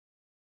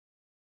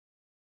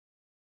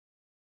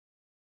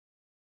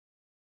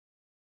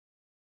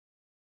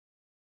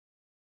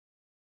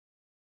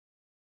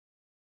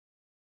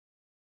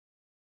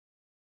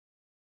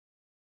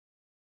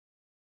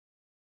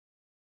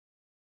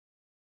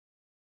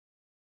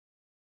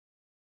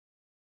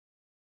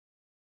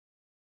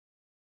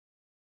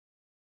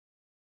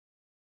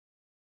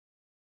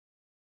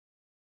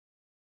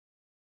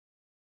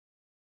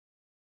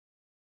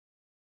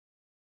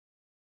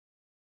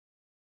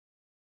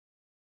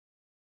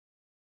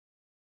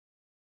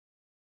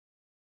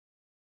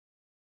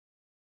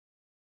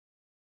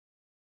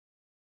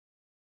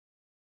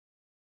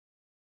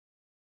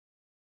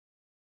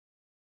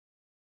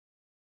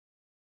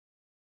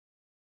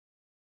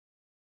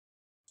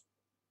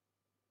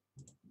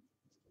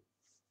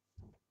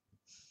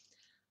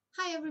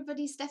Hi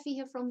everybody, Steffi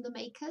here from The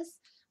Makers.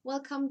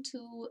 Welcome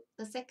to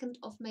the 2nd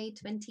of May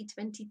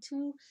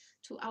 2022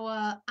 to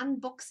our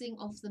unboxing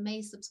of the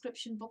May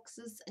subscription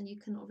boxes, and you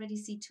can already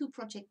see two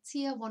projects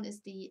here. One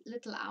is the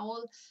little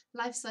owl,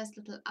 life-size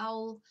little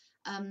owl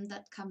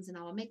that comes in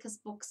our Makers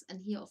box,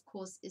 and here of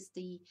course is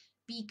the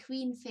Bee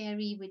Queen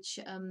fairy, which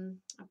I'll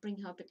bring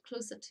her a bit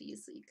closer to you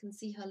so you can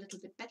see her a little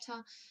bit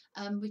better,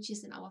 which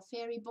is in our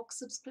fairy box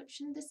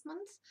subscription this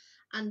month.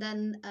 And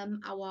then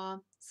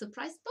our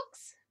surprise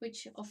box,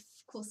 which of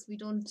course we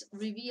don't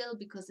reveal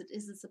because it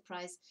is a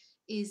surprise,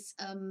 is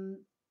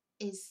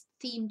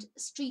themed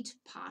street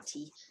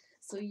party.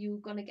 So you're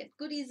gonna get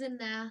goodies in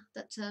there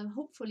that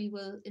hopefully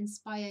will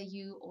inspire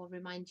you or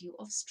remind you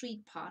of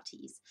street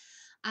parties.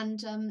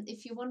 And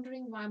if you're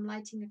wondering why I'm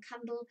lighting a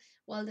candle,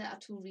 well, there are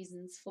two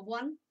reasons. For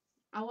one,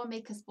 our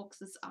Makers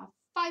boxes are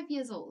 5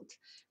 years old.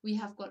 We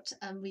have got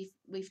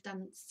we've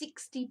done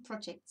 60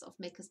 projects of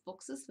Makers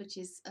boxes, which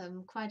is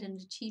quite an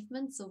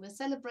achievement. So we're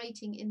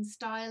celebrating in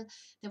style.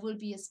 There will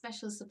be a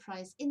special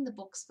surprise in the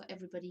box for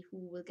everybody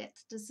who will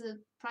get the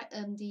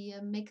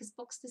Makers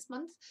box this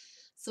month.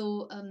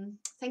 So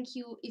thank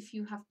you if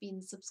you have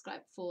been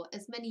subscribed for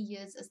as many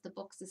years as the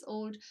box is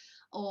old,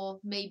 or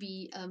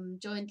maybe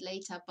joined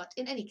later. But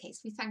in any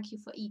case, we thank you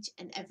for each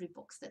and every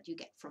box that you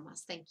get from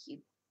us. Thank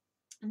you.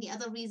 And the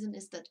other reason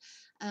is that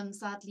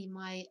sadly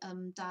my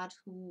dad,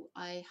 who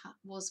I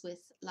was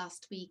with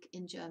last week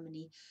in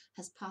Germany,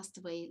 has passed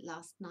away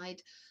last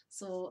night.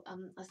 So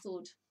I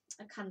thought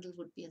a candle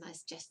would be a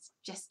nice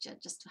gesture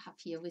just to have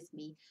here with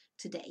me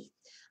today.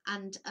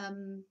 And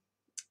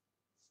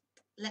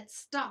let's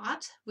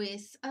start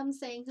with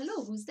saying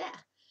hello. Who's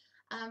there?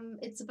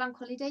 It's a bank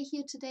holiday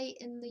here today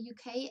in the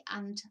UK,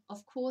 and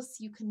of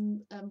course you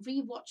can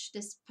re-watch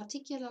this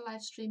particular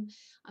live stream.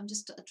 I'm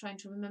just trying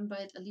to remember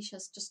it.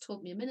 Alicia's just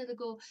told me a minute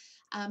ago,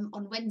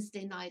 on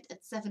Wednesday night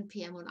at 7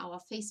 p.m. on our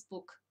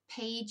Facebook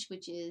page,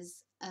 which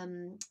is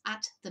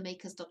at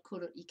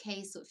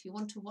themakers.co.uk. So if you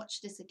want to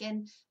watch this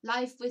again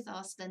live with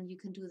us, then you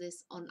can do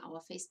this on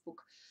our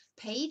Facebook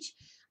page.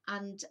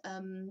 And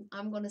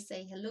I'm going to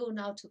say hello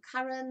now to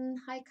Karen.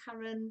 Hi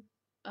Karen,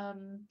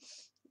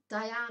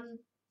 Diane,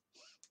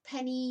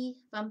 Penny,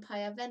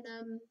 Vampire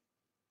Venom,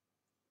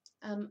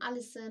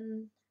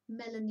 Alison,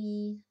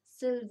 Melanie,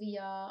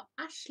 Sylvia,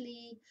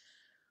 Ashley,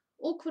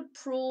 Awkward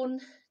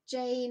Prawn,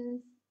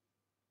 Jane,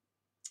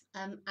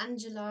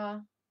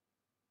 Angela.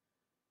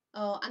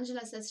 Oh,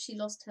 Angela says she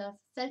lost her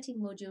felting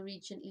mojo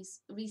recently,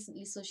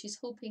 so she's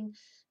hoping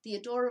the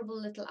adorable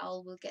little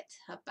owl will get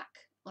her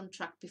back on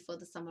track before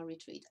the summer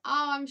retreat.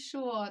 Oh, I'm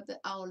sure the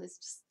owl is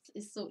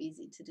so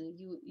easy to do.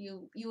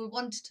 You will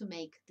want to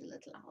make the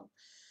little owl.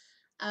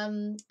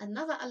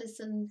 Another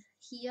Alison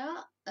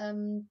here,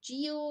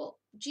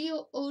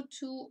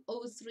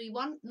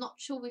 Geo02031. Not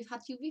sure we've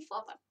had you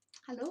before, but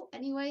hello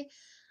anyway.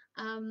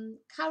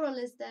 Carol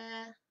is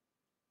there.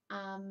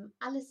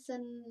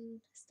 Alison,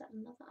 is that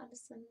another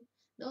Alison?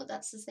 No,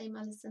 that's the same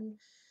Alison.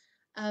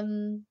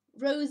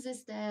 Rose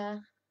is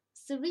there.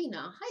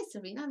 Serena, hi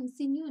Serena, I haven't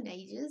seen you in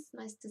ages.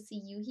 Nice to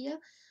see you here.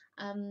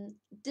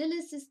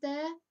 Dillis is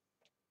there.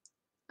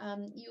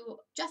 You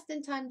just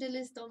in time,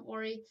 Dillis, don't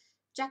worry.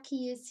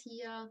 Jackie is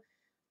here.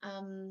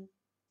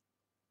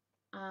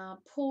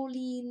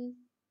 Pauline.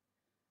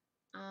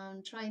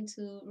 I'm trying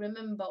to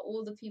remember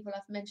all the people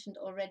I've mentioned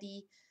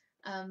already.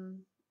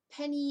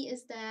 Penny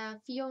is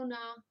there,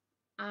 Fiona,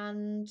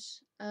 and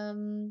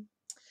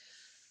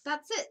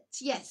that's it.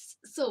 Yes,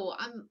 so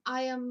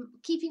I am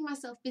keeping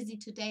myself busy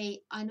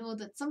today. I know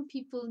that some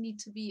people need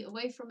to be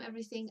away from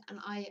everything, and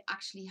I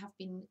actually have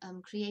been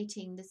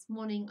creating this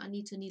morning. I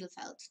need to needle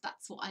felt.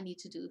 That's what I need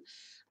to do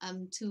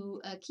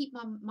to keep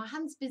my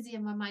hands busy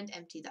and my mind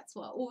empty. That's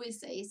what I always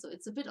say. So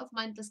it's a bit of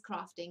mindless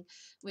crafting,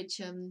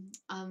 which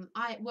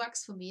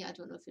works for me. I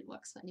don't know if it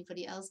works for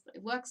anybody else, but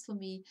it works for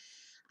me.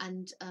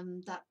 And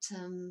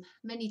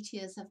many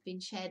tears have been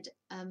shed,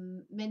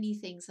 many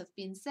things have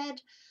been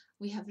said.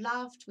 We have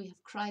laughed, we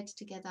have cried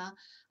together,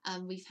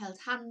 we've held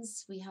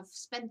hands, we have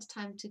spent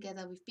time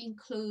together, we've been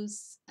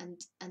close,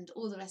 and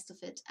all the rest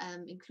of it,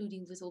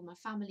 including with all my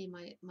family,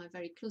 my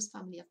very close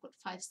family. I've got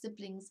 5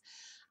 siblings,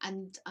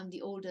 and I'm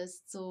the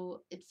oldest,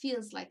 so it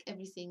feels like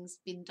everything's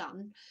been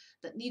done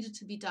that needed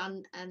to be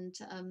done, and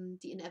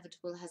the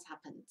inevitable has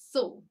happened.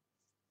 So,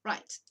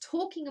 right,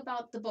 talking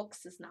about the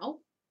boxes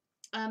now.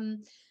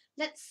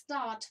 Let's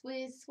start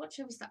with, what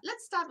shall we start?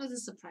 Let's start with a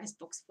surprise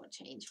box for a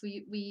change.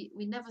 We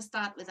never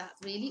start with that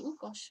really. Oh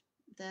gosh,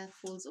 there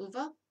falls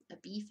over a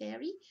bee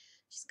fairy.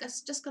 She's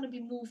just going to be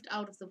moved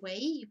out of the way.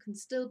 You can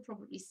still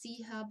probably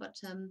see her,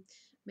 but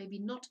maybe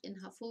not in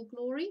her full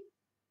glory.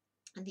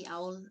 And the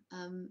owl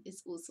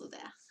is also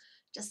there,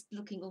 just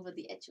looking over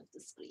the edge of the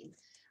screen.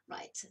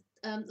 Right,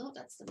 no,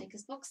 that's the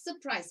Makers box,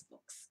 surprise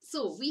box.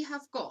 So we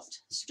have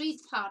got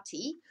Street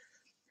Party.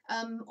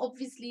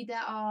 Obviously,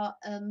 there are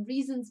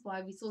reasons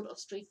why we thought of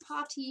Street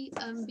Party,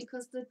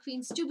 because the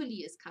Queen's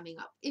Jubilee is coming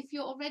up. If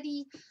you're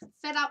already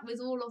fed up with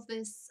all of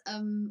this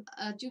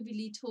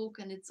Jubilee talk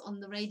and it's on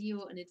the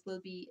radio and it will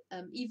be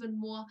even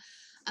more,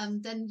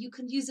 then you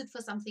can use it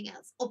for something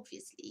else,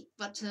 obviously.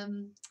 But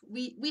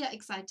we are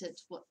excited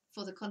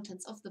for the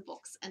contents of the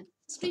box, and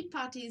street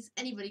parties,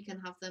 anybody can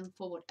have them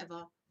for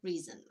whatever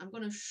reason. I'm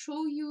going to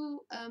show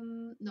you,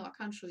 no, I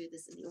can't show you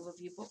this in the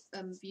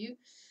overview view.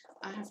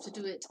 I have to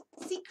do it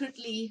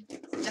secretly,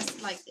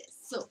 just like this.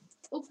 So,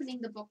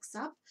 opening the box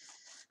up,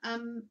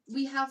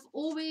 we have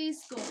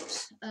always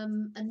got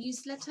a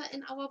newsletter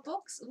in our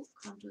box. Oh,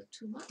 can't do it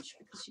too much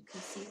because you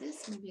can see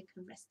this. Maybe I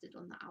can rest it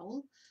on the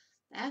owl.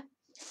 There.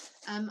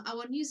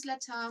 Our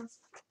newsletter,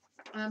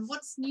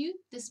 what's new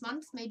this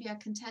month? Maybe I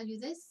can tell you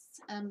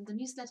this. The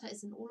newsletter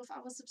is in all of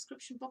our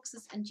subscription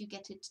boxes, and you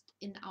get it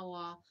in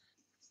our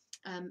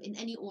in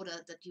any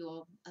order that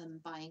you're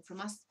buying from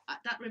us.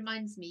 That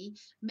reminds me,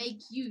 make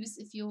use,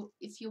 if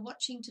you're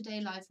watching today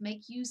live,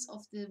 make use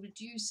of the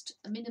reduced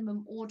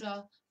minimum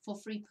order for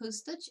free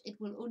postage. It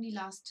will only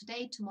last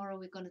today. Tomorrow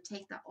we're going to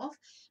take that off,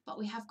 but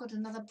we have got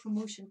another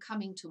promotion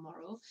coming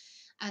tomorrow,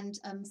 and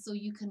so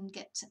you can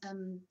get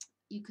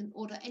you can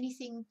order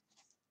anything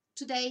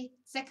today,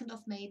 2nd of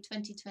May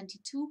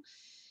 2022.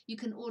 You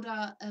can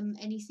order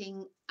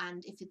anything,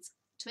 and if it's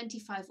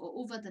 25 or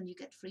over, then you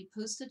get free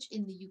postage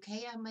in the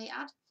UK, I may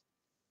add.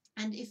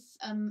 And if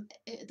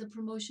the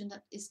promotion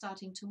that is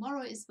starting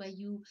tomorrow is where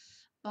you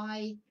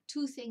buy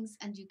 2 things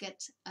and you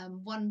get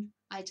 1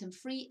 item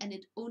free, and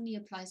it only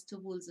applies to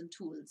wools and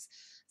tools.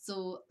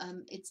 So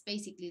it's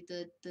basically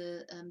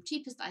the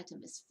cheapest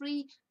item is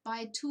free,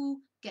 buy 2,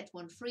 get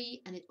 1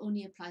 free, and it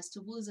only applies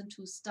to wools and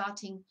tools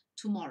starting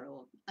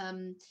tomorrow.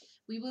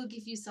 We will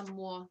give you some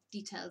more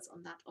details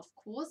on that, of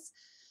course.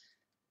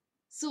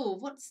 So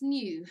what's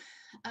new?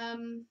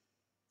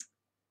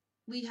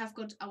 We have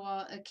got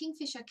our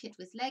Kingfisher kit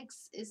with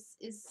legs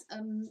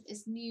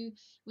is new.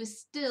 We're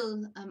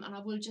still, and I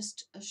will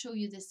just show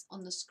you this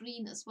on the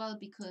screen as well,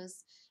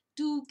 because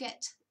do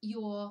get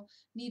your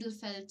needle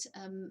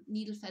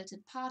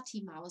felted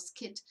party mouse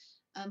kit.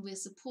 We're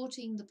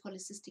supporting the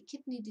Polycystic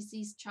Kidney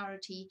Disease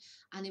charity,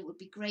 and it would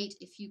be great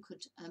if you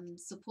could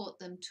support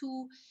them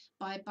too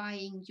by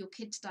buying your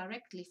kit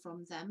directly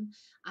from them,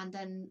 and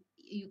then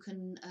you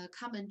can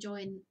come and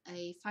join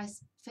a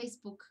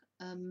Facebook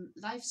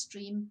live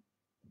stream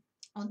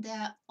on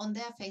their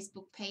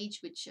Facebook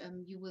page, which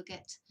you will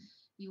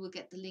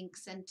get the link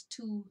sent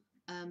to,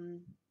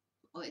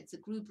 or it's a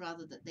group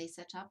rather that they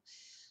set up.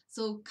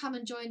 So come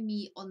and join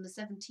me on the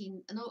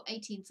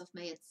 18th of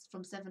May. It's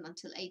from 7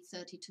 until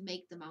 8:30 to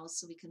make the mouse,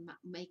 so we can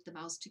make the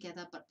mouse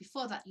together. But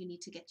before that, you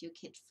need to get your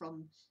kit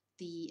from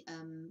the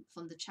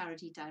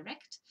charity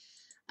direct.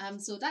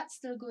 So that's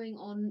still going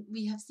on.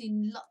 We have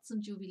seen lots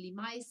of Jubilee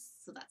mice,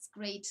 so that's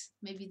great.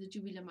 Maybe the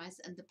Jubilee mice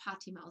and the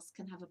party mouse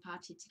can have a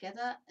party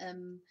together.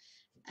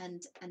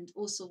 And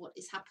also what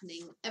is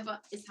happening,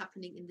 ever is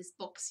happening in this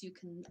box, you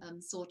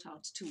can sort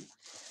out too.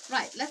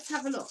 Right, let's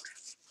have a look.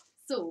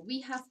 So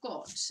we have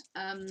got,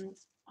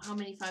 how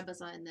many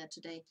fibers are in there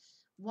today?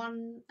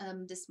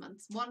 This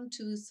month, 1,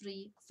 2,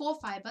 3, 4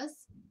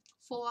 fibers.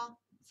 4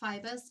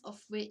 fibers, of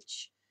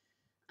which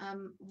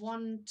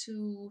 1,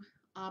 2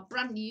 are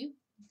brand new.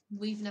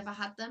 We've never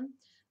had them.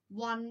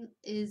 1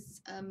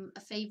 is a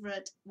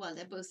favorite. Well,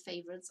 they're both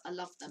favorites. I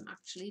love them,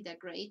 actually. They're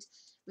great.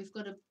 We've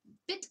got a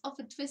bit of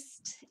a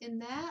twist in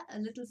there, a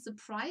little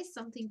surprise,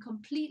 something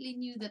completely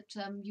new that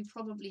you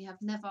probably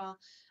have never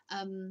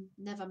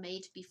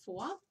made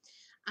before.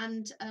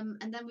 And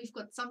then we've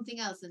got something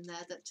else in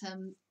there that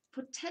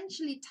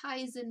potentially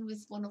ties in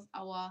with one of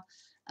our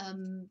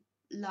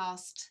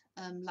last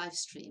live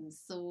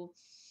streams. So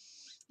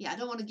yeah, I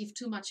don't want to give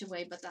too much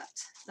away, but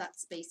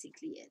that's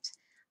basically it.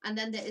 And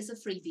then there is a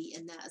freebie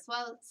in there as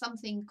well,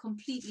 something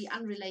completely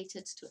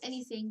unrelated to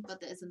anything,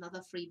 but there is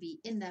another freebie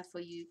in there for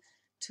you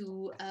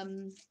to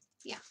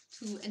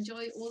to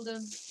enjoy all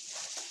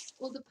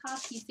the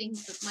party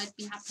things that might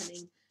be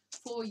happening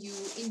for you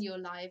in your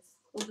life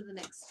over the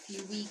next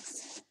few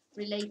weeks,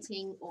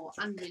 relating or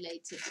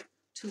unrelated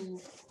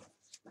to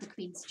the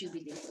Queen's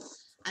Jubilee.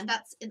 And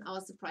that's in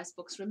our surprise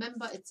box.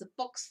 Remember, it's a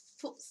box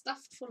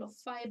stuffed full of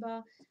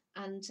fiber.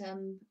 And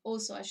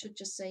also, I should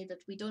just say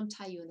that we don't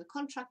tie you in a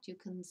contract. You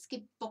can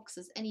skip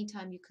boxes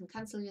anytime. You can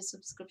cancel your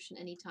subscription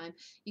anytime.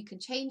 You can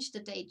change the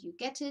date you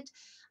get it.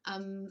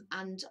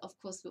 And of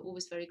course, we're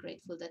always very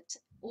grateful that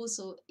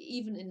also,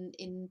 even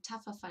in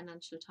tougher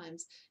financial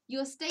times,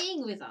 you're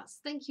staying with us.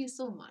 Thank you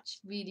so much.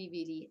 Really,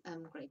 really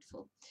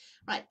grateful.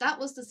 Right, that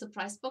was the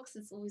surprise box.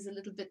 It's always a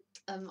little bit,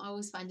 I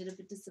always find it a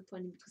bit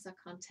disappointing because I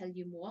can't tell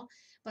you more.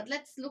 But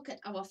let's look at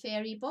our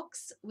fairy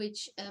box,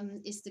 which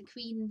is the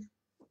Queen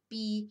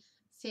Bee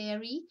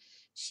fairy.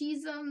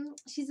 She's a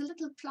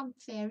little plump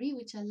fairy,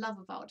 which I love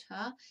about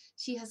her.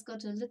 She has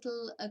got a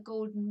little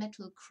golden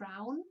metal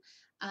crown,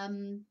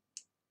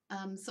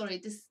 sorry,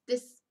 this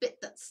bit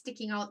that's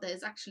sticking out there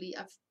is actually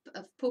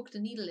I've poked a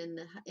needle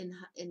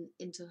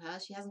into her.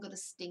 She hasn't got a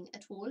sting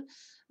at all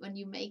when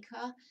you make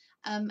her.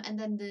 And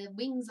then the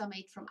wings are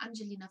made from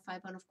Angelina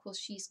fiber, and of course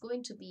she's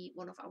going to be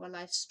one of our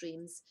live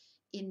streams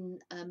in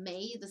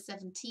May the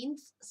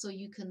 17th. So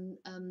you can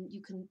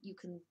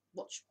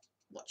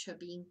watch her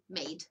being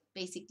made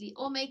basically,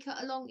 or make her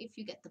along if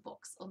you get the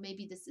box, or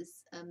maybe this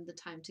is the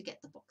time to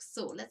get the box.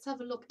 So let's have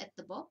a look at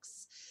the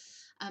box.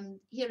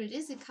 Here it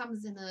is. It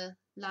comes in a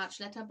large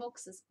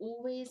letterbox as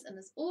always, and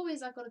as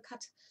always I've got to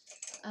cut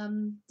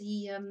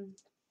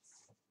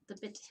the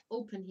bit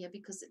open here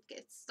because it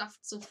gets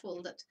stuffed so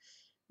full that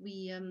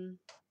we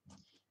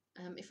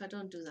if I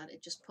don't do that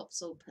it just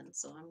pops open,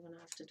 so I'm gonna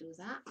have to do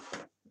that.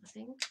 I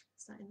think,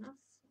 is that enough?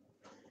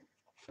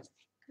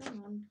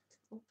 Come on,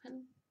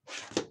 open.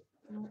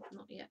 No,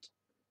 not yet.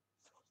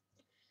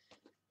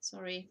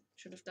 Sorry,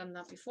 should have done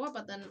that before,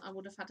 but then I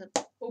would have had an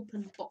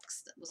open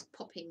box that was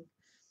popping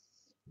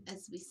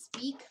as we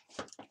speak.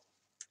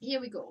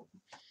 Here we go.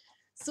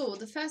 So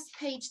the first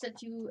page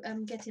that you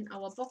get in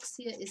our box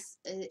here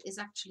is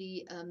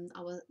actually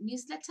our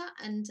newsletter,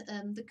 and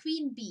the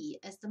queen bee,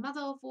 as the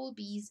mother of all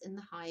bees in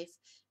the hive,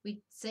 we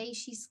say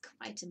she's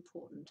quite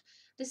important.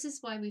 This is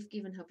why we've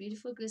given her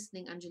beautiful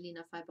glistening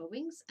Angelina fiber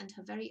wings and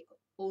her very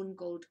own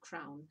gold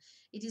crown.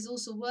 It is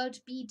also World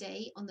Bee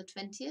Day on the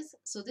 20th,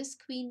 so this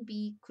queen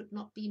bee could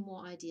not be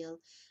more ideal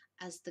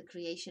as the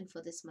creation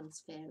for this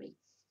month's fairy.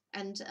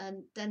 And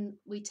then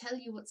we tell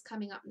you what's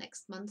coming up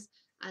next month.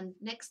 And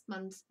next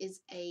month is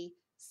a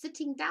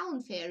sitting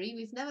down fairy.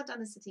 We've never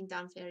done a sitting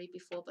down fairy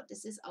before, but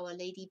this is our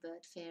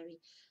ladybird fairy.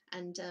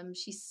 And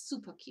she's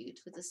super cute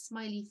with a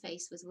smiley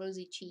face with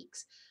rosy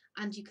cheeks.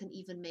 And you can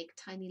even make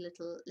tiny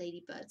little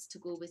ladybirds to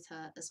go with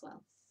her as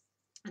well.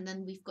 And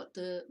then we've got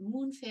the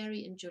moon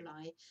fairy in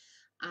July.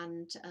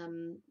 And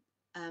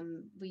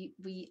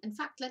we in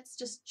fact, let's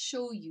just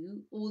show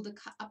you all the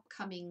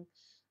upcoming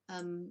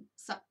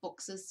sub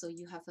boxes, so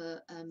you have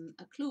a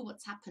clue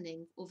what's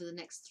happening over the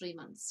next 3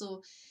 months.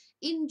 So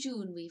in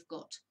June we've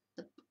got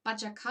the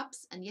Budger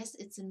Cups, and yes,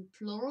 it's in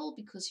plural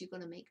because you're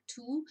going to make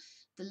 2.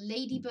 The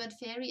Ladybird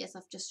Fairy, as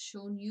I've just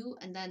shown you,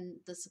 and then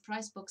the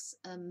surprise box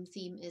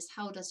theme is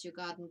How Does Your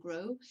Garden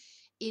Grow?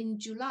 In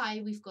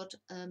July we've got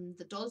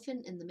the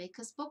Dolphin in the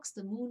Maker's Box,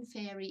 the Moon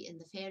Fairy in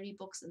the Fairy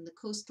Box, and the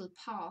Coastal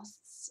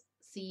Paths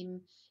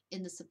theme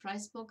in the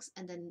surprise box.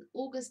 And then in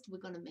August we're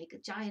going to make a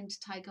giant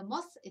tiger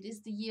moth. It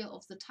is the year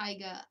of the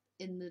tiger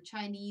in the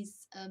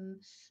Chinese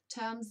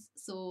terms,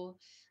 so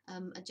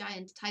a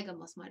giant tiger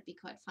moth might be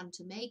quite fun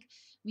to make.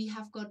 We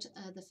have got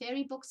the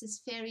fairy box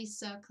is Fairy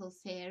Circle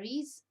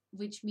Fairies,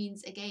 which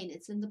means again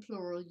it's in the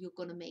plural. You're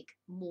going to make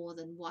more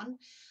than 1,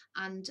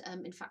 and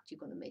in fact you're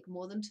going to make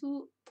more than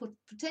 2,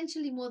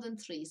 potentially more than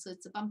 3, so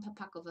it's a bumper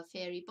pack of a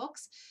fairy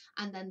box.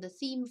 And then the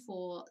theme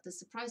for the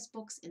surprise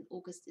box in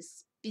August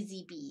is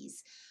Busy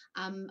Bees.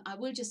 I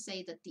will just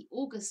say that the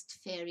August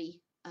fairy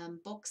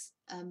box,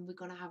 we're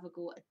going to have a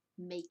go at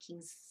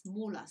making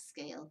smaller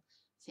scale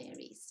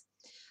fairies.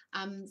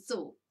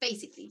 So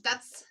basically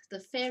that's the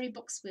fairy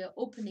box we're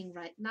opening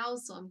right now.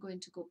 So I'm going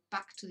to go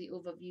back to the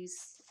overviews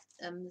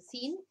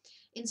scene.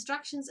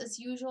 Instructions as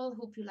usual.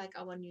 Hope you like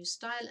our new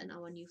style and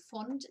our new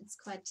font. It's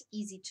quite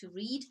easy to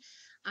read.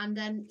 And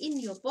then in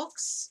your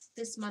box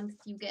this month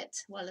you get,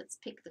 well, let's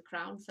pick the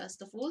crown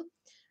first of all.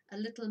 A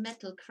little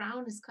metal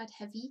crown is quite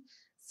heavy,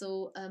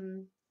 so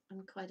and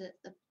quite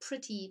a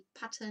pretty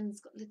pattern.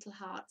 It's got little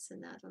hearts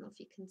in there. I don't know if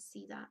you can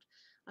see that.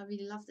 I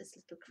really love this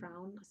little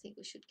crown. I think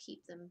we should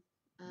keep them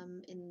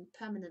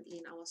permanently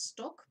in our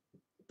stock.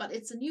 But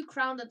it's a new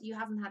crown that you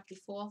haven't had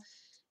before.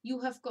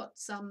 You have got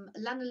some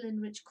lanolin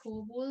rich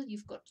core wool.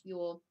 You've got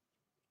your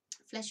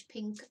flesh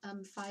pink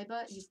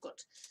fiber. You've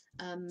got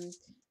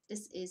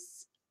this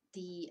is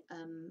the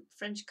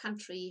French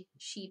country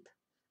sheep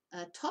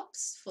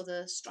tops for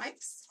the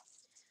stripes,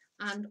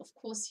 and of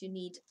course you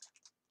need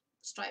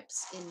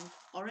stripes in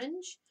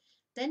orange.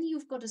 Then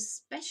you've got a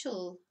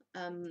special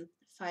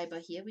fiber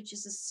here, which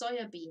is a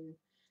soybean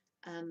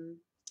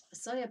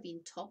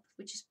top,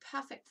 which is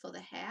perfect for the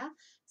hair.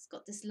 It's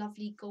got this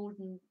lovely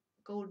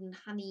golden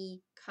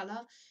honey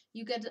color.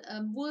 You get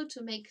wool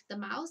to make the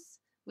mouth,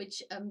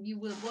 which you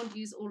won't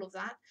use all of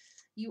that.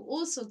 You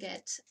also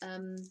get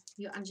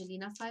your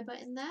Angelina fiber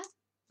in there,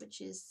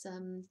 which is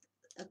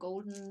a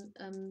golden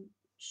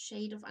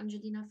shade of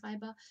Angelina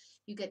fiber.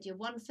 You get your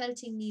 1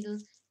 felting needle.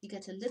 You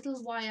get a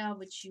little wire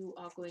which you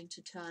are going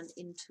to turn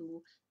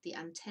into the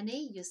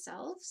antennae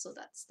yourself, so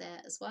that's there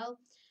as well.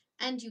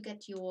 And you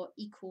get your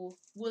eco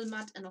wool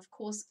mat, and of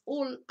course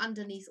all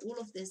underneath all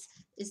of this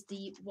is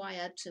the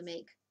wire to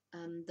make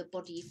the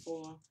body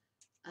for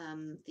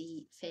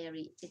the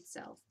fairy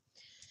itself.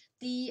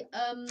 The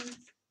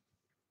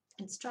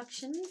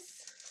instructions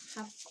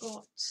have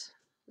got,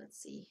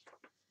 let's see,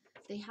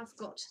 they have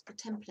got the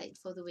template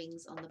for the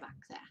wings on the back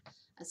there.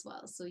 as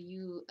well. So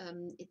you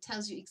it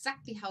tells you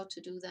exactly how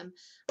to do them,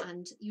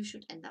 and you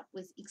should end up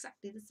with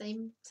exactly the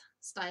same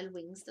style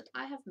wings that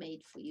I have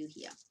made for you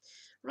here.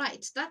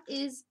 Right, that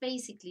is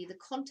basically the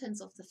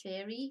contents of the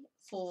fairy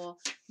for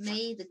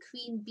May, the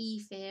Queen Bee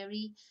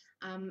Fairy.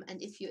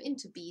 And if you're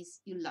into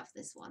bees, you love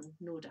this one,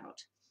 no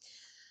doubt.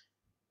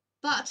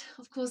 But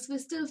of course, we're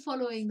still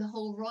following the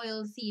whole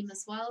royal theme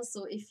as well.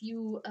 So if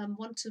you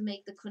want to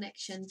make the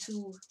connection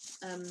to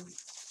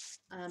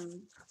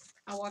um,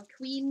 our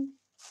queen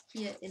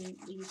here in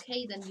the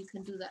UK, then you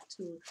can do that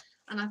too.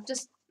 And I've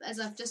just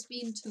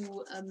been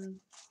to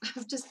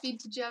I've just been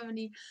to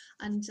Germany,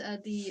 and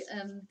the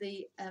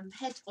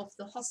head of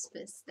the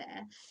hospice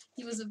there,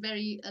 he was a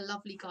very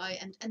lovely guy,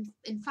 and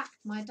in fact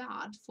my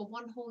dad, for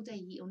one whole day,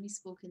 he only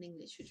spoke in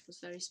English, which was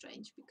very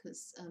strange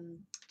because I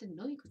didn't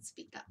know you could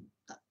speak that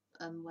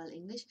well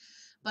English.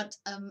 But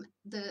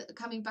the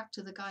coming back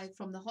to the guy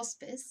from the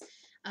hospice,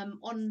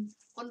 on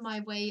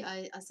my way,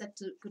 I said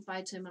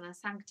goodbye to him and I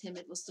thanked him.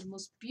 It was the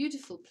most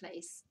beautiful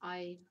place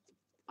I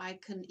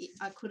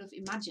could have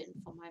imagined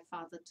for my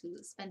father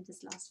to spend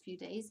his last few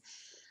days.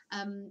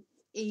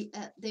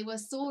 They were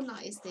so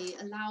nice. They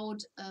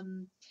allowed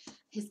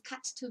his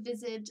cat to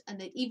visit, and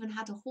they even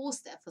had a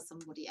horse there for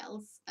somebody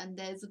else. And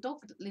there's a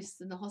dog that lives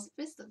in the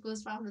hospice that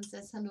goes around and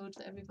says hello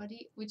to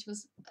everybody, which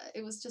was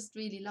it was just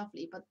really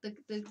lovely. But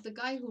the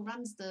guy who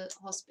runs the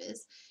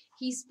hospice,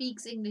 he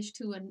speaks English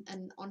too,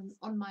 and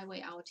on my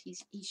way out,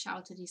 he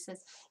shouted, he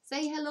says,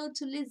 "Say hello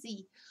to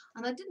Lizzie."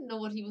 And I didn't know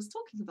what he was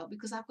talking about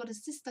because I've got a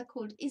sister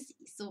called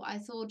Izzy, so I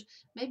thought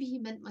maybe he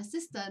meant my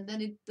sister, and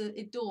then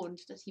it dawned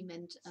that he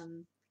meant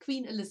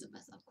Queen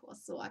Elizabeth, of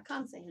course. So I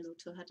can't say hello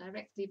to her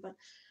directly, but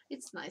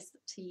it's nice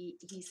that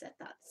he said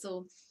that.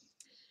 So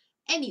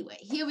anyway,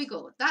 here we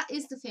go. That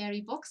is the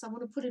fairy box. I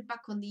want to put it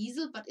back on the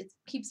easel, but it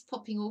keeps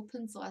popping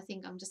open, so I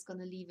think I'm just going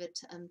to leave it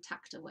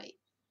tucked away.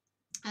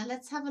 And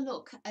let's have a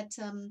look at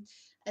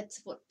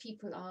what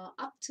people are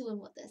up to and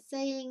what they're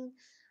saying.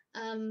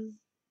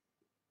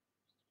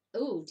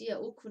 Oh dear,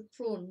 awkward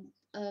prawn.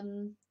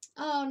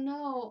 Oh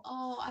no.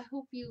 Oh, I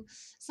hope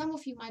some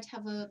of you might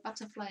have a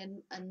butterfly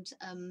and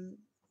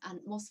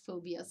moth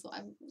phobia, so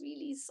I'm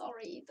really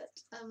sorry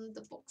that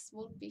the box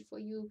won't be for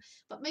you.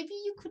 But maybe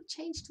you could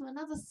change to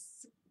another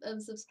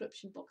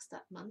subscription box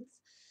that month.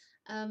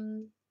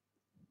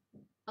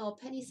 Oh,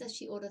 Penny says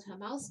she ordered her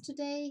mouse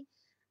today.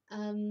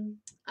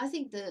 I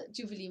think the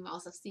Jubilee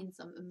mouse, I've seen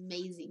some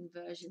amazing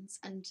versions,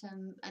 and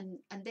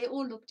they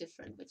all look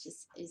different, which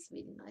is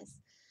really nice.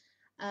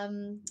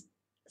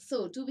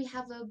 So do we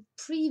have a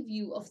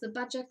preview of the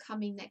Badger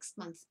coming next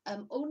month?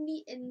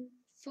 Only in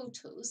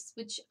photos,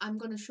 which I'm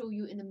going to show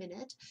you in a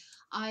minute.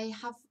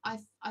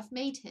 I've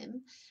made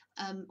him,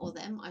 or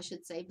them I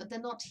should say, but they're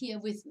not here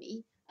with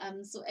me.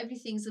 So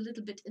everything's a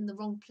little bit in the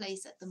wrong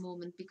place at the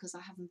moment because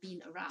I haven't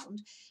been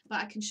around, but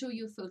I can show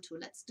you a photo.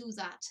 Let's do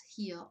that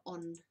here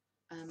on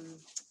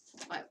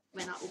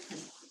when I open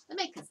the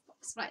Makers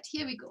box. Right,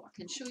 here we go. I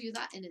can show you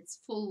that in its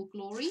full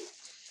glory.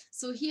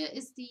 So here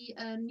is the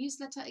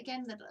newsletter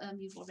again that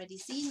you've already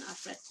seen.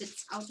 I've read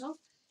bits out of.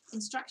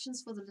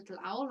 Instructions for the little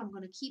owl. I'm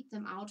going to keep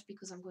them out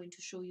because I'm going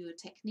to show you a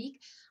technique.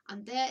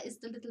 And there is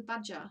the little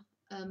badger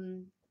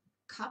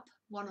cup,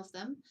 one of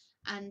them.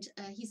 And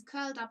he's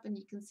curled up and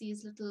you can see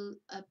his little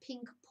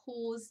pink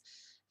paws.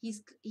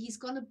 He's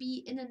going to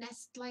be in a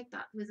nest like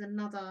that with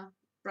another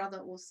brother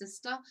or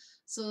sister,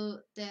 so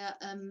they're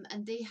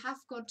and they have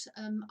got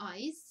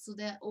eyes, so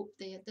they're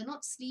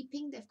not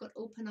sleeping, they've got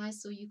open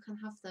eyes, so you can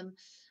have them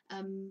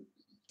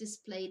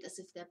displayed as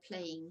if they're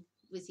playing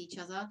with each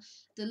other.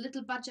 The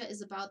little badger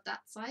is about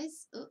that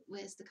size. Oh,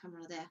 where's the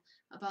camera? There,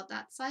 about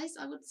that size,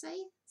 I would say.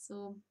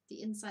 So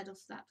the inside of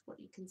that, what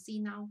you can see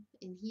now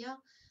in here,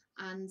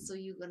 and so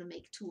you're going to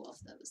make 2 of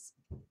those.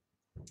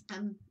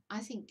 I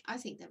think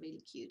they're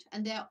really cute,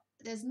 and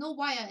there's no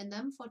wire in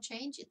them for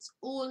change. It's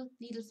all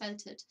needle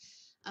felted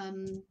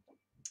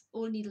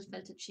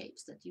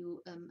shapes that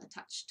you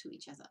attach to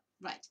each other.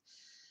 Right.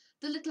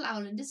 The little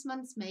owl. In this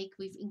month's make,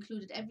 we've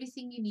included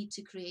everything you need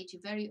to create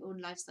your very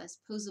own life-size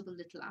posable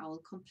little owl,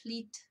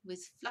 complete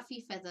with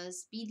fluffy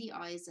feathers, beady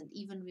eyes, and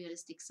even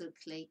realistic silk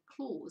clay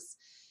claws.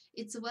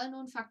 It's a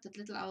well-known fact that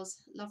little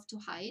owls love to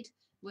hide.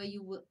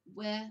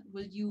 Where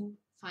will you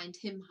find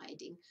him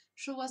hiding?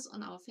 Show us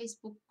on our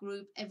Facebook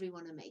group,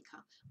 Everyone a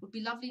Maker. Would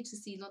be lovely to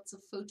see lots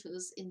of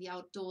photos in the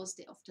outdoors.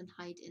 They often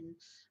hide in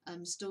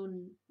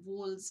stone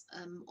walls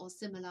or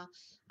similar.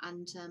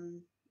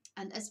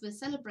 And as we're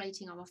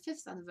celebrating our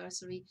 5th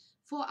anniversary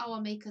for our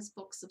Makers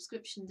Box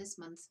subscription this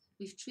month,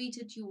 we've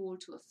treated you all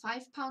to a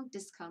 £5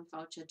 discount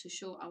voucher to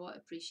show our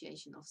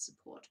appreciation of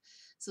support.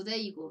 So there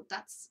you go.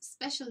 That's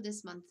special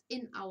this month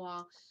in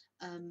our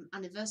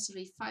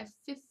anniversary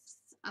 5th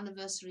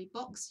anniversary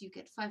box. You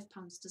get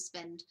 £5 to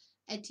spend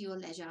at your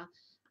leisure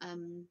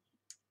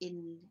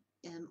in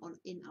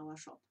our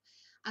shop.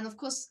 And of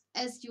course,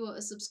 as you're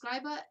a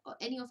subscriber or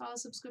any of our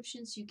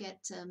subscriptions, you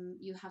get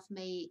you have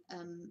May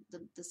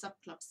the sub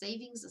club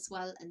savings as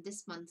well. And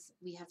this month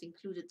we have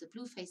included the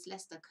Blueface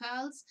Leicester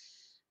curls,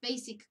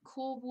 basic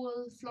core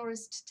wool,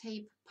 florist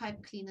tape,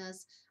 pipe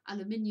cleaners,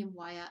 aluminium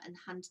wire, and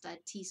hand-dyed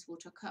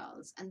Teeswater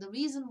curls. And the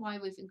reason why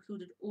we've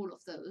included all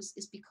of those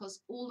is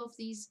because all of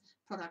these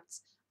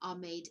products are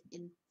made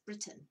in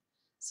Britain.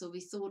 So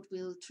we thought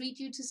we'll treat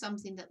you to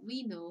something that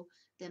we know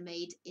they're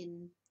made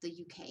in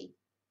the UK.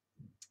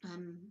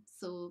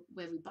 So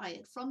where we buy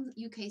it from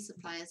UK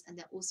suppliers, and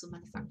they're also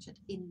manufactured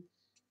in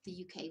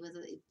the UK,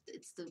 whether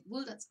it's the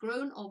wool that's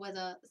grown or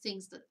whether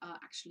things that are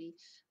actually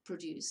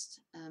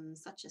produced,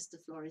 such as the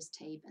florist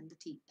tape and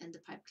the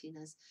pipe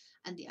cleaners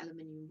and the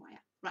aluminium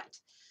wire. Right.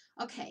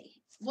 Okay.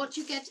 What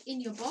you get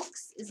in your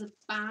box is a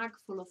bag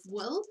full of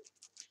wool,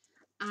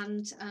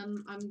 and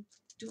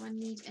do I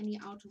need any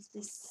out of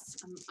this?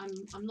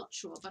 I'm not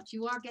sure, but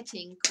you are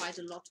getting quite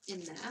a lot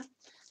in there. I'm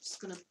just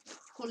gonna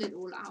pull it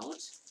all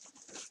out.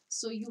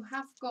 So you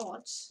have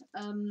got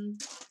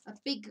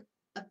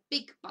a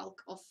big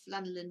bulk of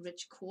lanolin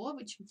rich core,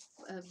 which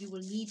you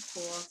will need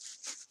for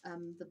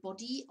the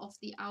body of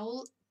the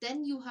owl.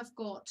 Then you have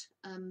got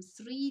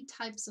 3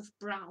 types of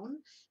brown.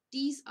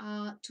 These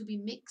are to be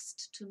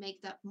mixed to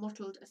make that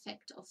mottled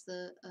effect of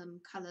the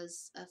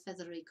colors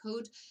feathery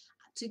coat,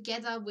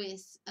 together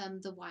with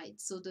the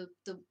white. So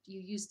you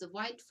use the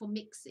white for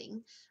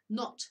mixing,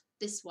 not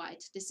this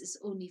white. This is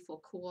only for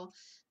core.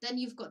 Then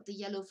you've got the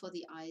yellow for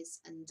the eyes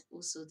and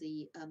also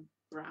the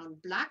brown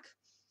black.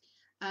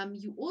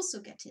 You also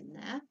get in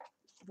there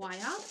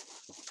wire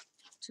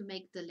to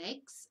make the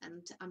legs,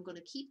 and I'm going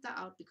to keep that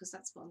out because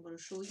that's what I'm going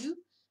to show you.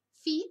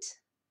 Feet,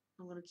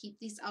 I'm going to keep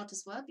these out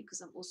as well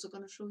because I'm also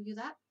going to show you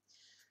that.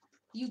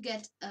 You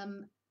get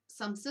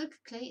some silk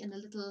clay in a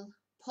little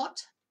pot,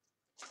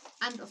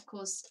 and of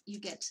course you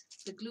get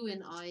the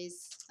glue-in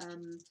eyes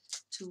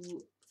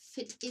to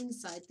fit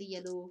inside the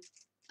yellow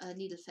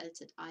needle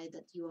felted eye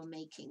that you are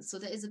making. So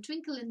there is a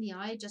twinkle in the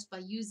eye just by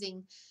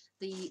using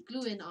the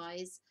glue-in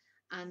eyes,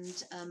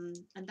 and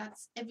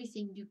that's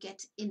everything you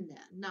get in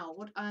there. Now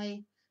what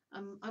I'm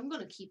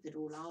going to keep it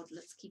all out.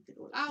 Let's keep it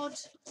all out.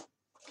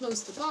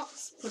 Close the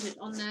box, put it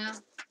on there,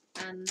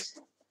 and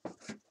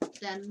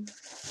then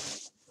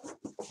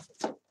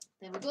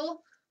there we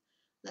go.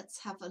 Let's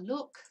have a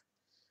look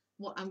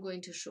what I'm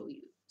going to show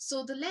you.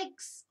 So the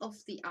legs of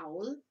the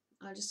owl,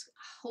 I'll just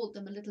hold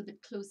them a little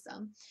bit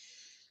closer.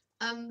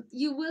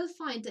 You will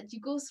find that you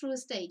go through a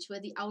stage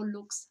where the owl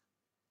looks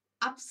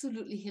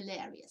absolutely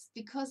hilarious,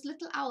 because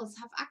little owls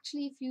have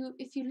actually,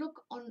 if you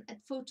look at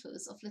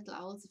photos of little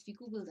owls, if you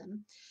Google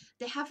them,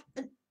 they have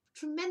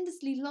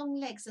tremendously long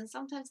legs, and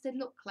sometimes they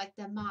look like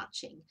they're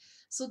marching.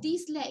 So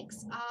these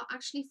legs are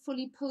actually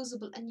fully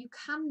posable, and you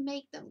can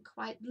make them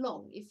quite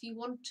long if you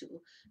want to.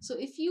 So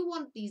if you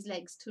want these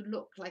legs to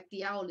look like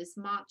the owl is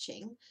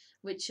marching,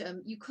 which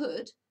you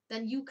could,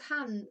 then you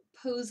can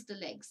pose the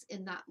legs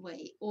in that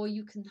way, or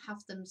you can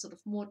have them sort of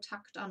more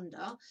tucked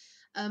under.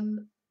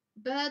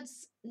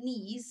 Birds'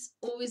 knees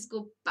always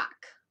go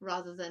back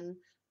rather than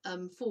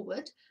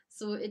forward,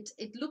 so it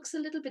looks a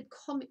little bit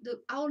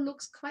the owl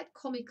looks quite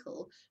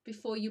comical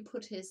before you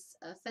put his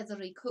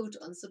feathery coat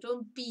on, so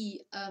don't be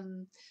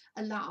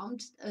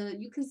alarmed.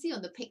 You can see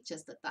on the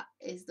pictures that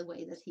is the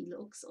way that he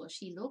looks or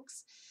she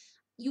looks.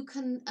 You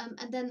can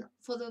and then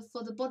for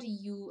the body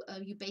you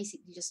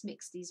basically just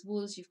mix these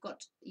wools.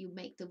 You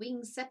make the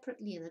wings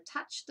separately and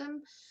attach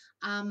them,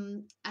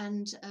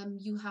 and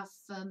you have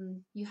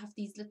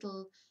these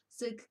little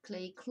silk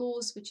clay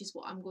claws, which is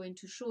what I'm going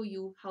to show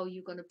you, how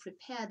you're going to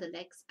prepare the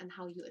legs and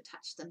how you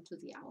attach them to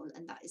the owl.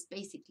 And that is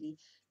basically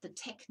the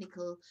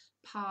technical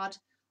part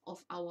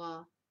of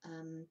our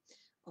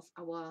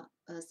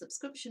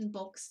subscription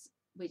box,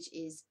 which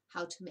is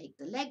how to make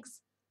the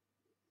legs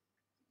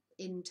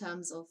in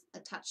terms of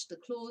attach the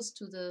claws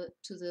to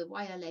the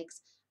wire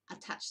legs,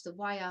 attach the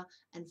wire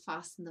and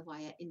fasten the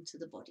wire into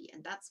the body.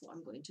 And that's what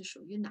I'm going to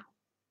show you now.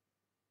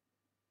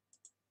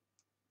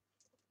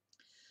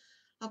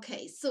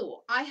 Okay,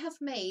 so I have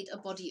made a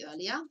body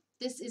earlier.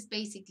 This is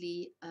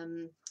basically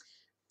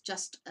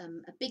just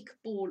a big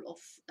ball of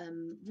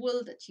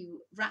wool that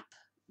you wrap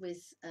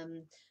with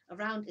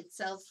around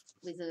itself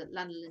with a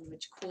lanolin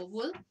rich core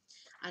wool,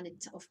 and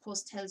it of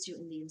course tells you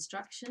in the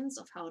instructions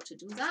of how to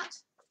do that.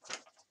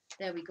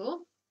 There we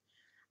go.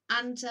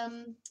 And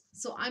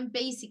so I'm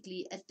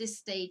basically at this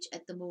stage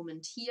at the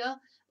moment here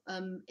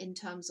in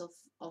terms of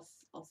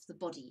the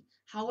body.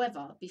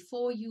 However,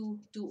 before you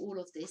do all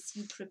of this,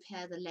 you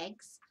prepare the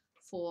legs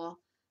for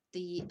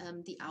the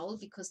owl,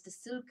 because the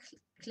silk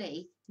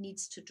clay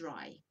needs to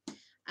dry.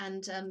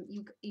 And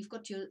you've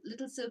got your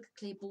little silk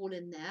clay ball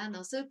in there.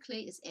 Now silk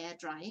clay is air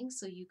drying,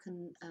 so you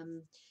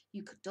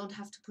don't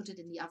have to put it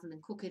in the oven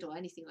and cook it or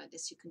anything like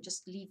this. You can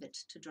just leave it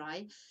to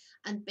dry.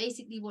 And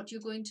basically what you're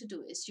going to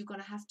do is you're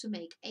going to have to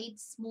make 8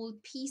 small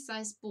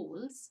pea-sized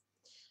balls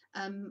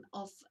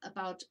of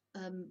about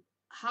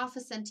half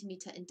a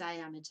centimeter in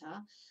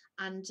diameter.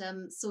 And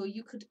so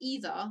you could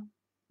either,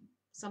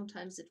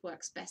 sometimes it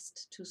works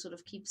best to sort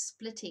of keep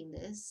splitting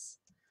this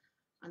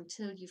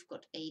until you've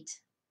got 8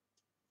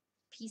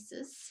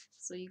 pieces.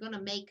 So you're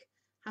going to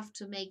have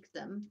to make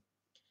them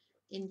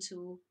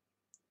into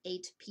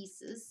 8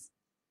 pieces.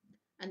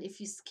 And And if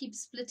you keep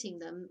splitting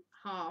them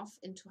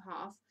into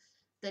half,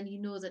 then you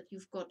know that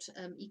you've got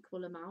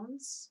equal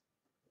amounts.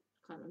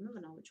 Can't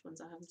remember now which ones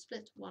I haven't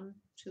split. 1,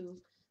 2,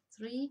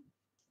 3,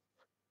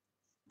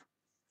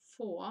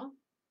 4,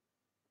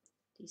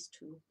 these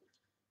two,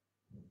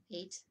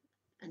 8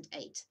 and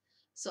 8.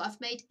 So I've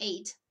made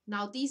 8.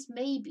 Now these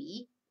may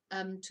be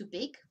too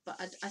big, but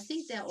I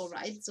think they're all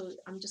right. So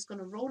I'm just going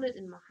to roll it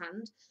in my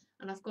hand,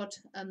 and I've got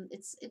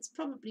it's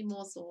probably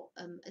more so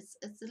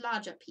it's a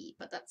larger pea,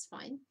 but that's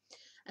fine.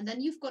 And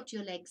then you've got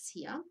your legs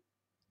here.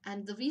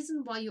 And the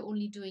reason why you're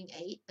only doing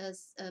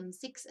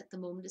 6 at the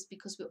moment is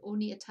because we're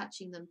only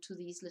attaching them to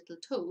these little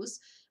toes.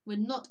 We're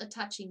not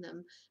attaching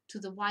them to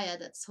the wire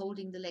that's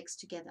holding the legs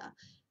together.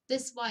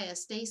 This wire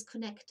stays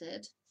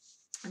connected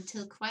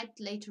until quite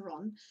later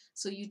on.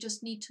 So you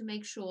just need to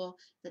make sure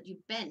that you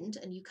bend,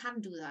 and you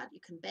can do that.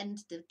 You can bend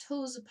the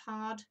toes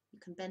apart, you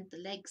can bend the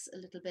legs a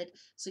little bit,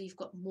 so you've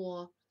got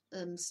more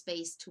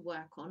space to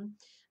work on.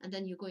 And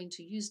then you're going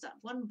to use that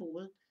one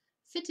ball,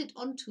 fit it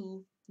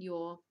onto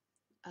your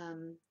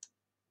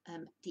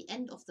the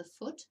end of the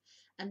foot.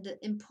 And the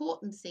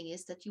important thing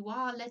is that you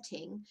are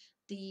letting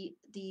the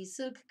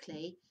silk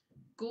clay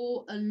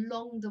go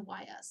along the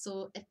wire.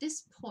 So at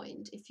this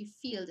point, if you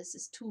feel this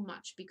is too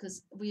much,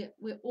 because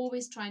we're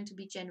always trying to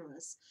be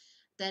generous,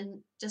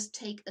 then just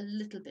take a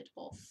little bit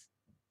off.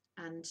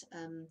 And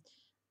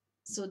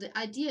so the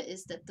idea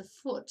is that the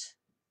foot,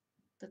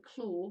 the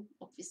claw,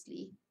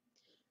 obviously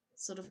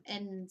sort of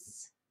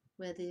ends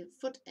where the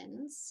foot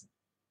ends,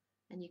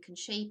 and you can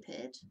shape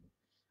it,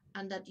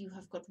 and that you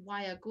have got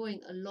wire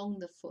going along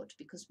the foot,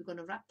 because we're going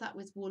to wrap that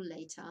with wool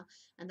later,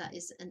 and that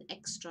is an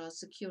extra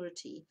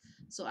security.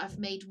 So I've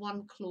made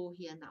one claw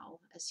here now,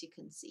 as you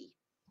can see.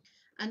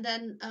 And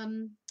then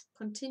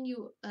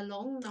continue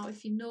along. Now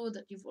if you know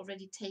that you've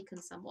already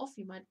taken some off,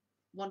 you might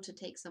want to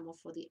take some off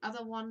for the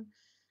other one.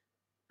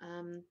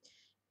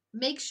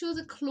 Make sure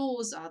the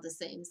claws are the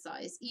same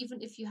size, even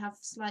if you have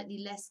slightly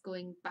less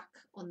going back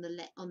on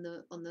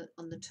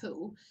the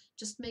toe.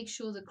 Just make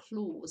sure the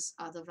claws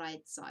are the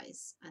right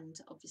size, and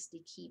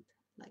obviously keep,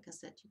 like I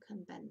said, you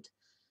can bend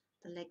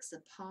the legs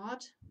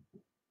apart,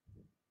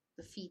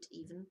 the feet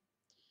even,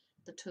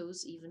 the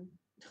toes even,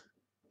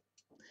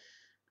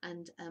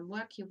 and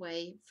work your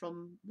way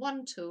from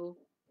one toe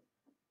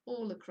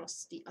all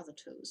across the other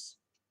toes.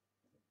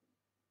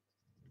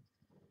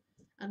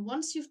 And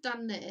once you've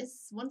done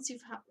this, once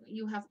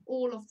you have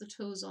all of the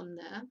toes on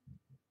there,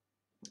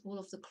 all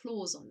of the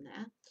claws on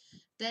there,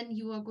 then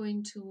you are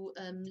going to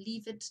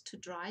leave it to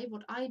dry.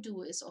 What I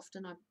do is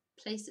often I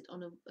place it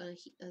on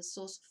a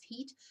source of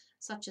heat,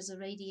 such as a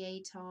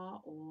radiator,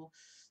 or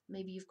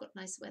maybe you've got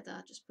nice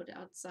weather, just put it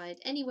outside,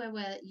 anywhere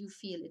where you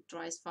feel it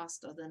dries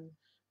faster than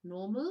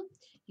normal.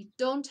 You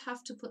don't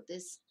have to put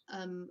this,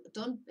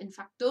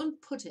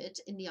 don't put it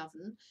in the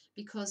oven,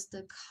 because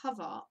the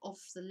cover of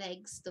the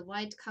legs, the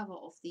white cover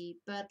of the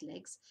bird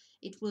legs,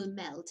 it will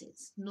melt.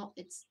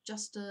 It's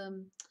just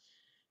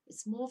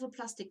it's more of a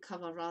plastic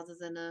cover rather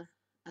than a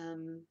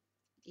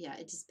yeah,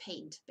 it is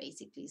paint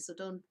basically. So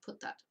don't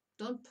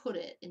put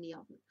it in the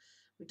oven.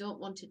 We don't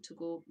want it to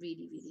go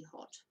really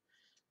hot.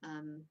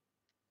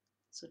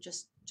 So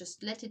just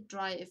let it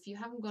dry. If you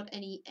haven't got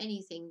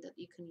anything that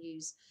you can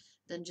use,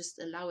 then just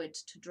allow it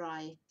to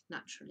dry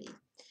naturally.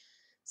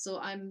 So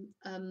I'm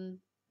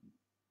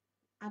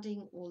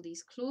adding all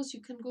these claws.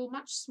 You can go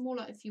much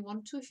smaller if you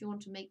want to. If you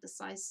want to make the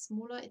size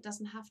smaller, it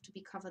doesn't have to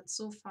be covered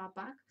so far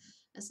back,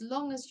 as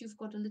long as you've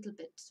got a little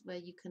bit where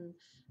you can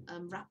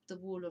wrap the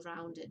wool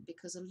around it,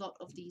 because a lot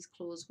of these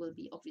claws will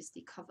be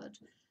obviously covered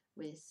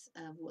with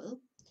wool.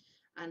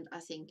 And I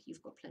think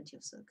you've got plenty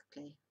of silk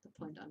clay, the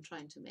point I'm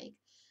trying to make.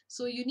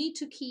 So you need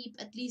to keep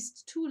at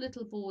least 2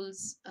 little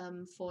balls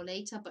for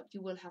later, but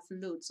you will have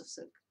loads of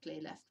silk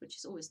clay left, which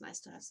is always nice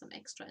to have some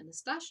extra in the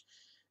stash.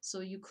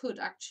 So you could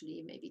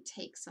actually maybe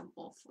take some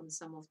off on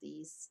some of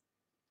these.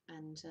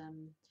 And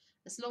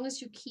as long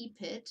as you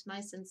keep it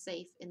nice and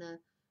safe in a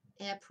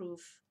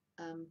airproof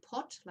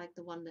pot, like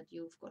the one that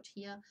you've got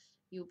here,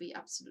 you'll be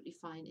absolutely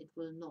fine. It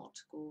will not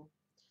go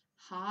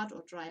hard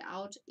or dry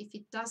out. If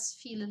it does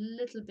feel a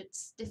little bit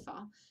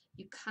stiffer,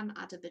 you can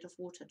add a bit of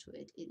water to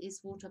it. It is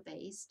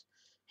water-based,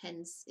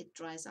 hence it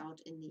dries out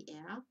in the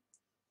air,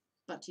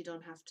 but you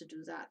don't have to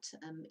do that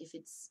if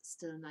it's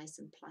still nice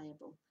and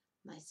pliable,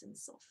 nice and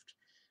soft.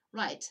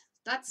 Right,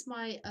 that's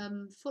my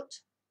foot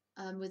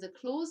with the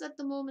claws at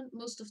the moment.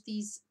 Most of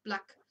these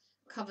black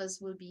covers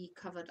will be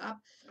covered up,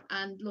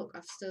 and look,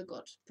 I've still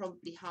got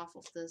probably half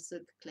of the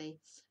silk clay,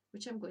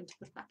 which I'm going to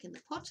put back in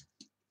the pot.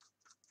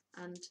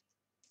 And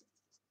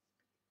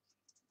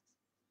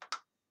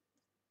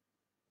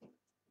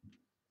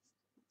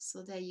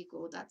so there you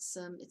go. That's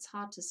it's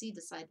hard to see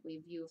the sideway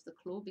view of the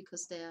claw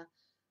because they're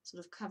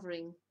sort of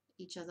covering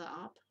each other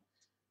up,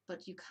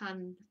 but you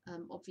can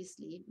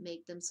obviously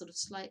make them sort of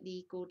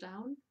slightly go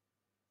down.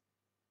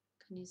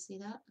 Can you see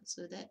that?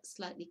 So they're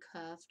slightly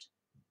curved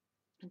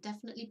and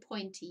definitely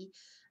pointy.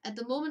 At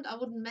the moment, I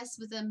wouldn't mess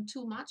with them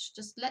too much.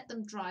 Just let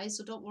them dry.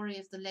 So don't worry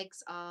if the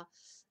legs are,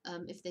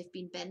 if they've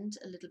been bent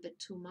a little bit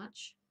too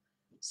much.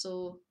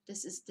 So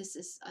this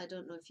is I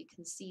don't know if you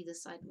can see the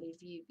sideway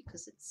view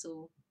because it's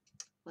so,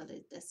 well,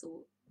 they're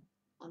so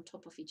on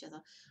top of each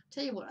other.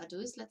 Tell you what I do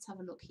is, let's have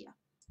a look here.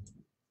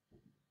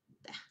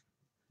 There.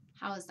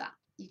 How is that?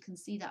 You can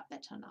see that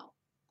better now.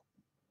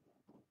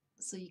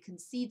 So you can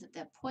see that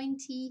they're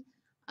pointy,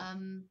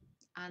 and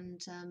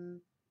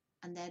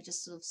they're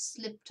just sort of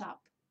slipped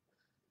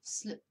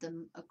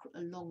them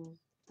along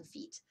the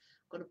feet.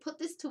 I'm going to put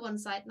this to one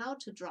side now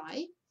to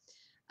dry,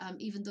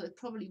 even though it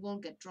probably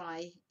won't get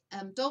dry.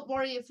 Don't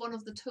worry if one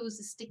of the toes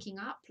is sticking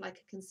up, like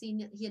I can see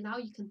here now.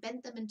 You can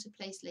bend them into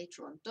place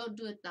later on. Don't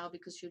do it now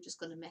because you're just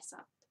going to mess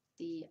up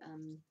the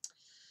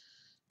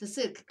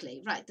silk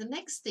clay. Right, the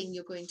next thing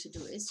you're going to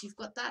do is, you've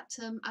got that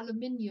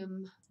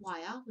aluminium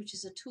wire, which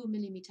is a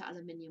 2mm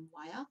aluminium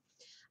wire.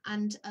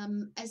 And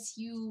as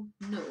you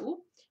know,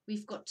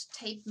 we've got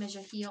tape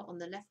measure here on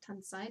the left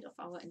hand side of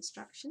our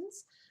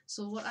instructions.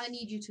 So what I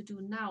need you to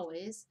do now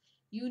is,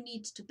 you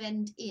need to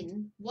bend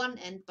in one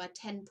end by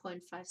 10.5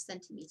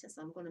 centimeters.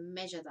 I'm going to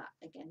measure that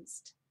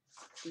against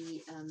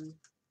the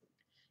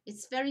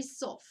it's very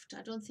soft.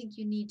 I don't think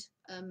you need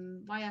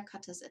wire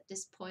cutters at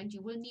this point.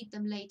 You will need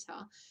them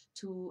later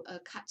to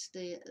cut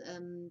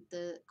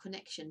the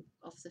connection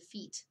of the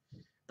feet,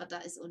 but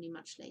that is only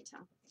much later.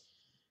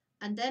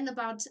 And then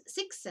about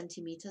 6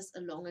 centimeters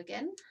along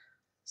again.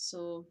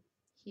 So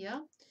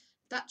here,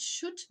 that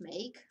should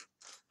make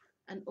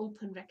an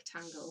open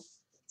rectangle.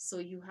 So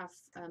you have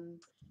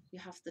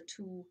the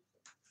two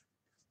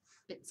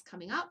bits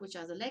coming out, which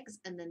are the legs,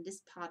 and then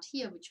this part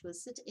here, which will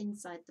sit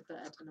inside the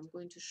bird. And I'm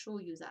going to show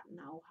you that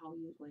now, how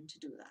you're going to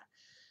do that.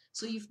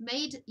 So you've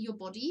made your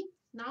body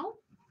now,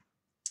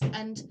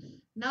 and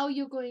now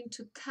you're going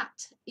to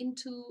cut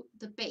into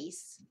the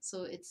base.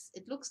 So it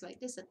looks like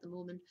this at the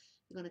moment.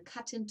 You're going to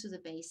cut into the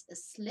base a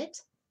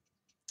slit.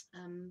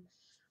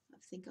 I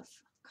think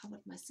I've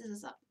covered my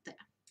scissors up there,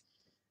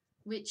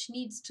 which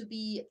needs to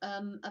be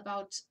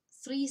about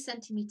 3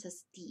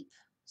 centimeters deep.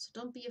 So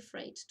don't be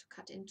afraid to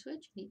cut into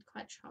it. You need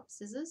quite sharp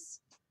scissors,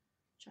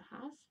 which I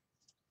have.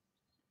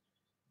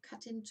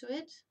 Cut into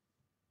it.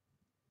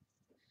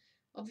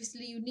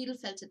 Obviously you needle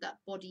felted that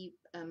body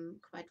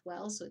quite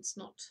well, so it's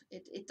not,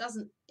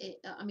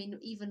 I mean,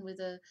 even with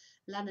a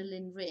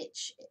lanolin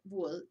rich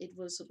wool, it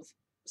will sort of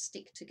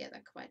stick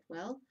together quite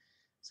well.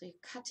 So you're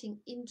cutting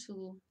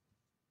into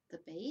the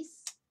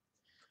base.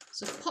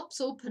 So it pops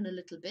open a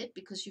little bit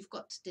because you've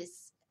got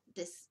this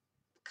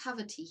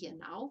cavity here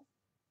now,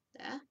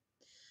 there.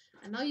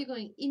 And now you're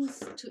going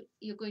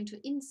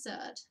to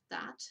insert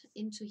that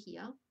into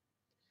here.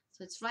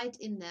 So it's right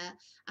in there.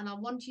 And I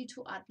want you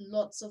to add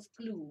lots of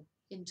glue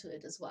into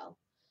it as well.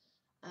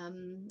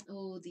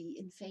 Oh, the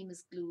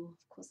infamous glue.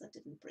 Of course, I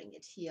didn't bring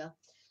it here.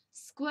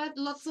 Squirt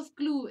lots of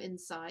glue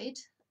inside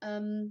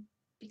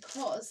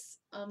because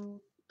I'm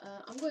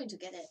going to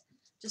get it.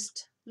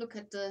 Just look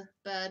at the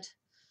bird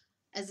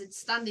as it's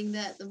standing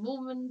there at the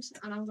moment,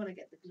 and I'm going to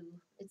get the glue.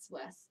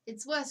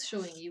 It's worth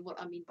showing you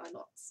what I mean by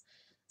lots.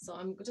 So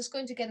I'm just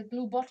going to get a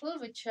glue bottle,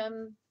 which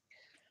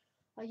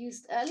I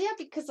used earlier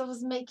because I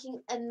was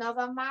making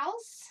another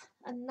mouse,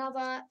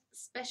 another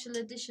special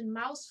edition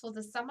mouse for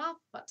the summer,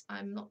 but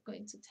I'm not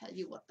going to tell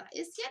you what that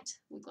is yet.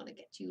 We're going to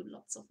get you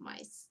lots of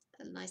mice,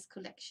 a nice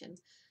collection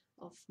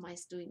of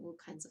mice doing all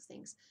kinds of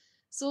things.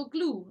 So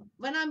glue,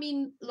 when I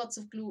mean lots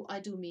of glue, I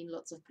do mean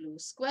lots of glue.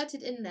 Squirt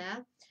it in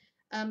there.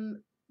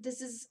 This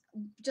is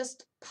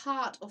just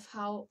part of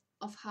how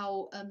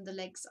the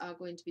legs are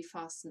going to be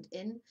fastened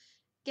in.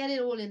 Get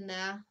it all in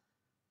there.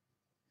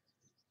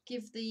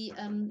 Give the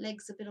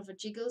legs a bit of a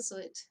jiggle so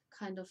it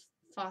kind of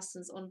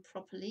fastens on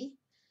properly.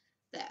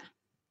 There.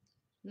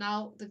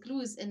 Now the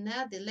glue is in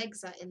there, the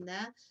legs are in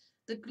there.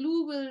 The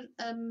glue will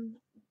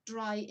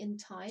dry in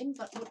time,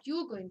 but what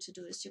you're going to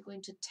do is, you're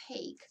going to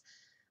take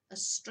a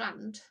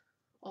strand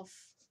of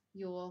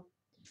your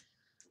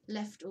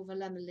leftover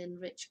lanolin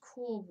rich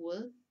core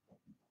wool,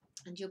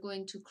 and you're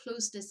going to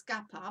close this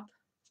gap up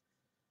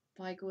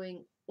by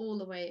going all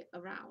the way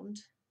around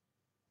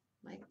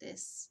like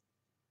this,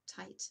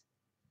 tight.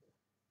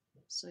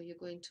 So you're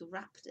going to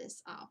wrap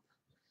this up.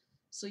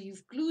 So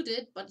you've glued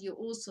it, but you're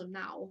also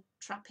now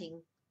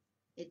trapping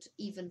it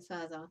even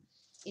further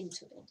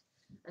into it.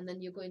 And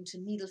then you're going to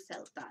needle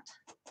felt that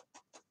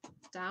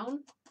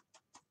down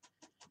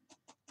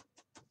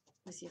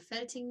with your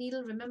felting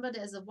needle. Remember,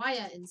 there's a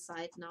wire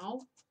inside now.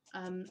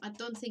 I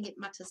don't think it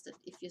matters that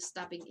if you're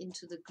stabbing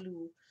into the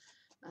glue,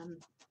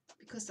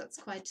 because that's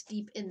quite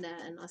deep in there,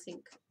 and I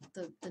think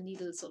the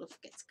needle sort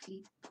of gets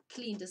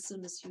cleaned as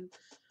soon as you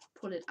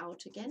pull it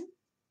out again.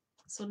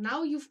 So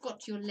now you've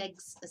got your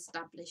legs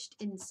established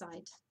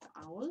inside the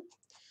owl.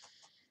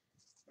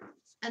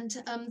 And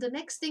the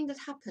next thing that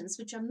happens,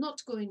 which I'm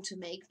not going to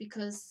make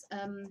because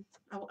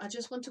I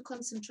just want to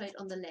concentrate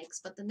on the legs,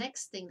 but the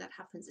next thing that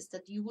happens is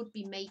that you would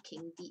be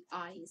making the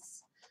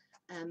eyes.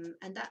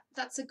 And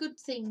that's a good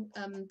thing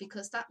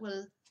because that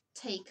will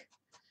take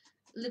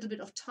a little bit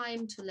of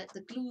time to let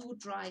the glue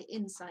dry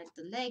inside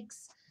the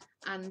legs,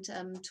 and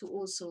to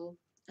also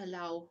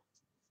allow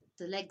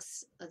the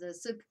legs, the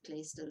silk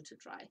clay still to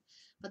dry.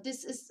 But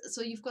this is,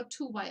 so you've got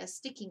 2 wires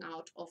sticking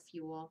out of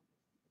your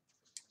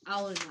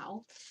owl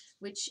now,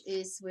 which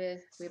is where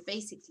we're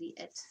basically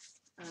at.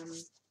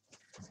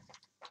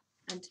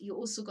 And you're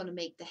also going to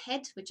make the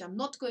head, which I'm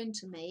not going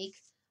to make.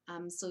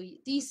 So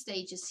these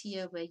stages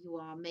here where you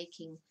are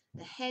making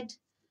the head,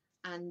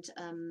 and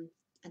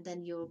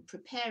then you're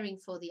preparing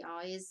for the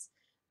eyes,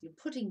 you're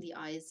putting the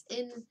eyes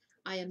in.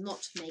 I am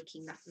not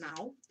making that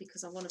now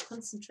because I want to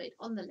concentrate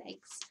on the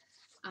legs.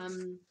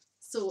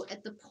 So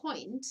at the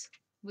point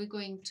we're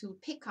going to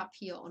pick up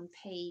here on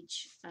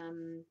page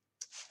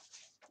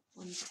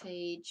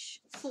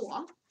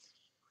 4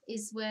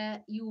 is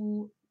where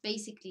you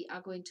basically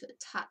are going to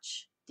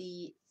attach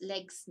the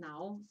legs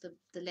now,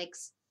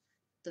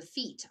 the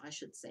feet, I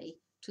should say,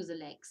 to the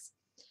legs.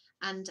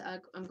 And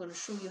I'm going to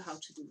show you how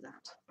to do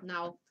that.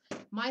 Now,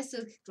 my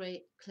silk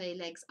clay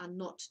legs are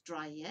not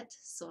dry yet,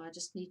 so I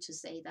just need to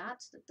say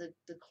that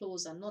the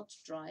claws are not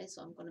dry,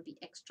 so I'm going to be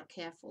extra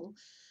careful.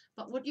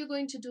 But what you're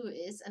going to do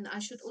is, and I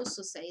should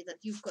also say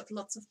that you've got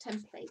lots of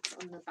templates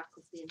on the back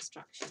of the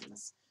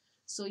instructions.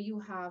 So you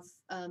have,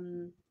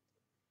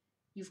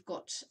 you've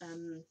got,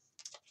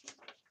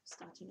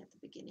 starting at the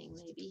beginning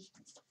maybe,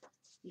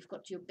 you've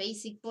got your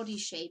basic body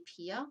shape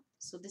here.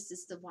 So this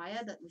is the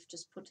wire that we've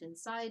just put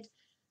inside.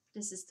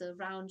 This is the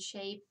round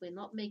shape. We're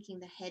not making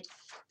the head.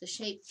 The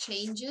shape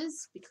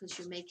changes because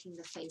you're making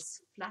the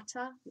face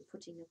flatter. You're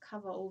putting a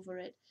cover over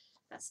it.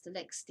 That's the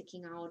legs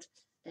sticking out.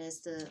 There's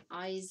the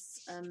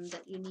eyes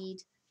that you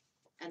need.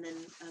 And then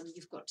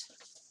you've got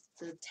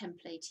the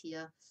template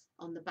here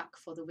on the back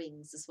for the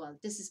wings as well.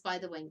 This is, by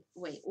the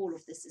way, all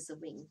of this is a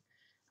wing.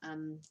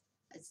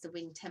 It's the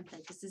wing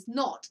template. This is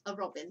not a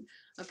robin.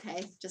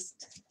 Okay,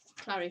 just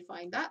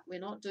clarifying that. We're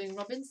not doing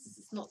robins. This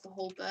is not the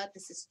whole bird.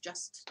 This is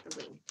just the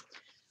wing.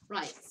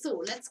 Right,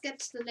 so let's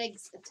get the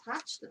legs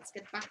attached. Let's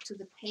get back to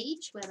the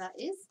page where that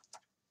is.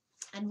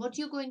 And what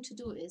you're going to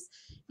do is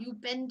you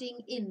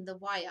bending in the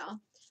wire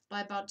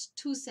by about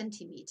 2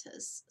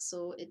 centimeters.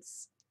 So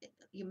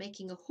you're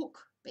making a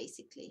hook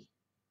basically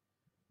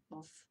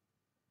of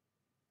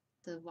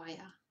the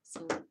wire.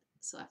 So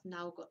I've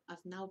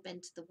now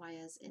bent the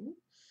wires in,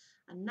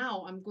 and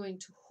now I'm going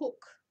to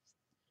hook.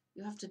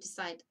 You have to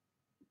decide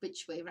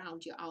which way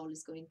round your owl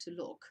is going to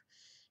look.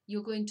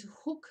 You're going to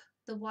hook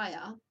the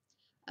wire,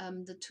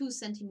 the 2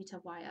 centimeter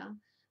wire,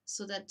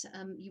 so that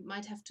you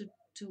might have to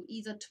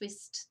either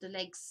twist the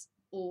legs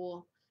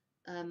or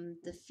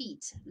the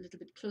feet a little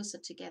bit closer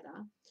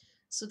together,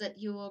 so that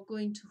you're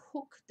going to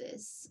hook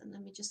this. And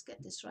let me just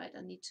get this right.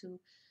 I need to,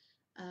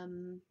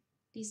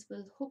 these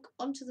will hook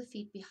onto the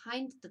feet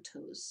behind the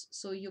toes.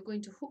 So you're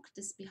going to hook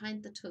this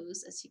behind the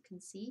toes, as you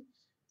can see.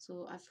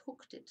 So I've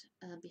hooked it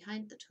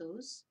behind the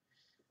toes,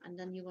 and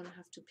then you're going to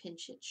have to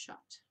pinch it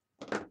shut.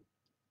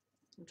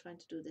 I'm trying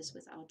to do this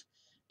without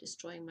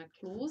destroying my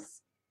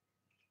claws.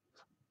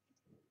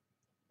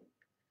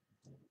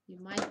 You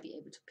might be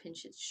able to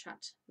pinch it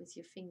shut with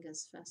your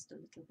fingers first a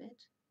little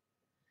bit.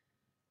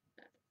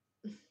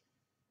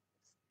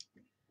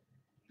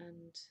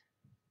 And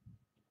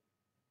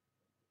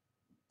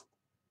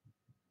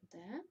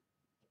there.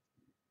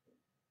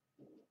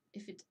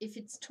 If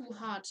it's too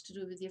hard to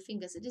do with your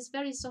fingers, it is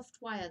very soft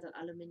wire, that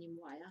aluminium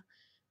wire.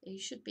 You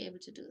should be able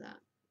to do that.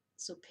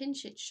 So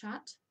pinch it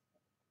shut,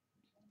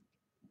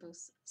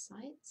 both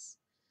sides,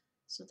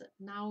 so that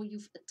now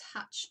you've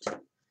attached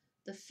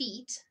the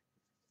feet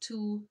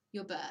to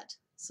your bird.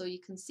 So you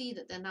can see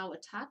that they're now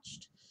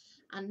attached,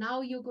 and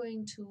now you're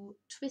going to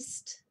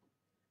twist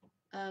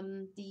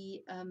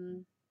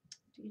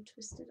do you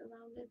twist it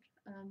around it?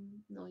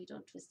 No, you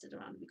don't twist it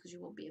around because you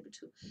won't be able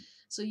to.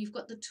 So you've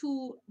got the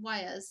 2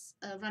 wires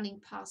running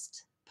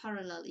past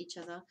parallel each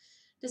other.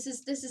 This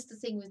is the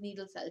thing with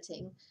needle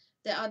felting.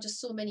 There are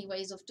just so many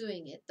ways of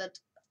doing it that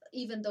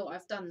even though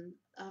I've done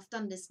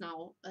this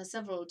now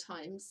several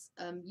times,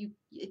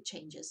 it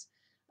changes.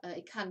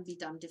 It can be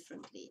done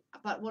differently.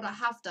 But what I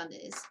have done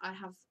is I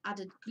have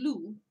added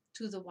glue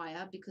to the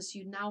wire, because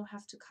you now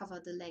have to cover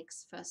the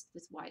legs first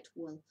with white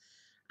wool.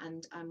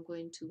 And I'm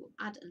going to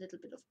add a little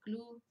bit of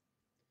glue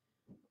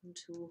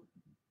onto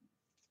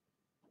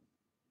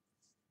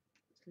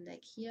the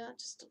leg here.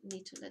 Just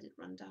need to let it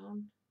run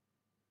down.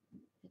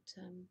 It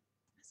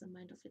has a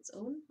mind of its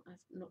own.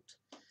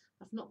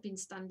 I've not been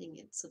standing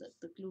it so that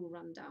the glue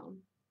run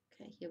down.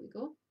 Okay, here we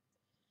go.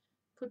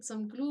 Put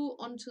some glue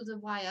onto the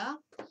wire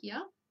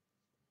here.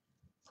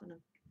 I'm gonna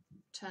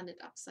turn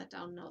it upside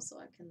down now so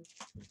I can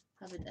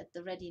have it at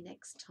the ready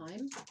next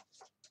time.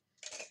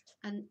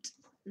 And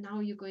now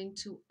you're going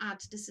to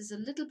add, this is a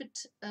little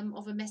bit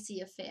of a messy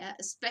affair,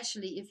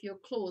 especially if your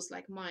claws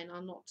like mine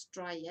are not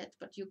dry yet,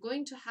 but you're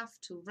going to have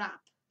to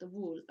wrap the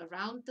wool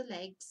around the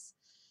legs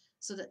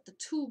so that the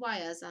 2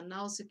 wires are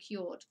now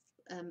secured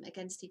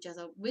against each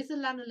other with a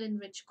lanolin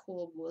rich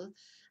core wool,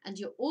 and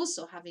you're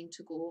also having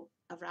to go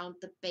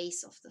around the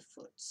base of the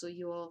foot. So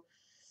you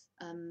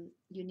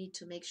need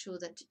to make sure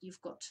that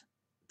you've got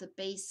the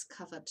base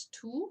covered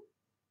too,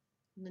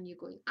 and then you're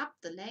going up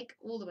the leg,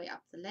 all the way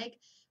up the leg.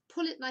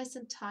 Pull it nice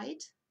and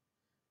tight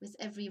with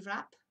every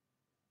wrap.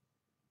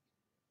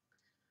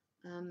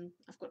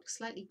 I've got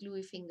slightly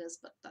gluey fingers,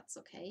 but that's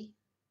okay.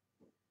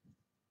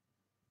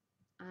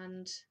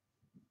 And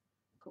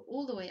go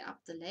all the way up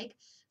the leg.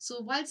 So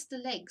whilst the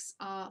legs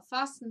are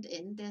fastened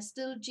in, they're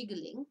still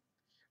jiggling.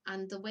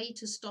 And the way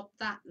to stop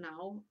that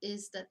now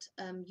is that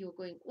you're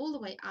going all the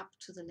way up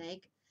to the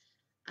leg,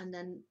 and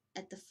then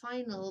at the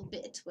final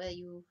bit where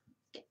you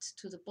get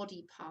to the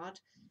body part,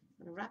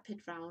 you're going to wrap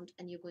it round,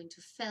 and you're going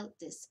to felt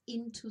this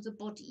into the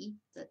body,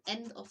 the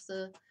end of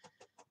the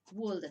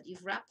wool that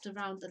you've wrapped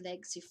around the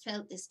legs. You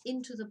felt this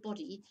into the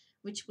body,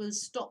 which will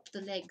stop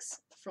the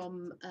legs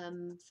from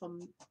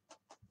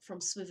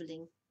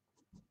swiveling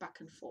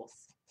back and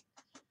forth.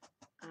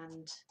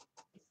 And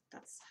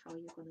that's how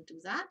you're going to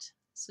do that.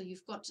 So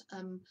you've got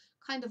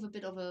kind of a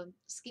bit of a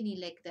skinny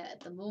leg there at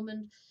the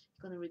moment.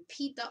 You're going to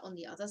repeat that on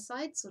the other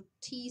side. So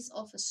tease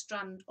off a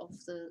strand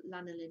of the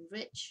lanolin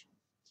rich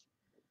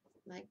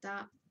like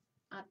that.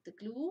 Add the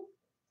glue.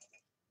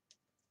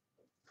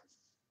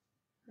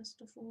 First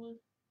of all,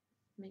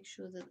 make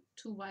sure the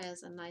two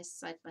wires are nice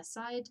side by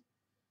side.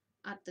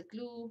 Add the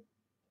glue.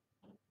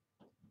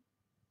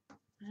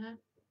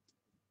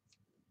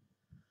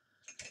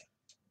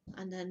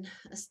 And then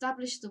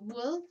establish the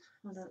wool.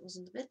 Oh, that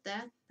wasn't a bit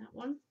there, that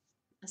one.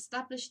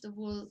 Establish the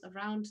wool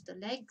around the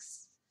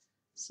legs.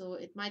 So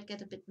it might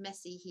get a bit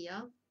messy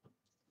here.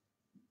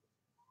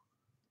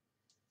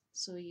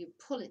 So you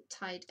pull it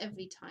tight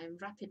every time,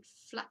 wrap it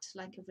flat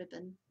like a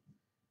ribbon,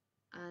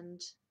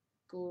 and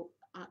go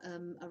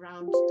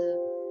around the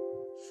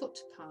foot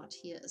part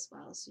here as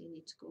well. So you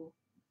need to go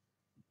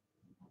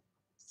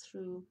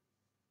through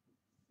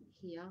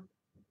here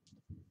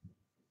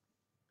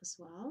as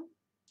well.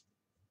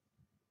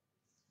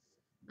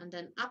 And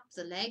then up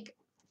the leg.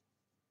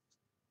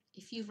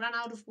 If you've run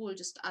out of wool,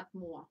 just add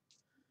more,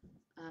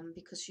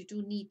 because you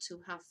do need to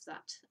have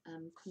that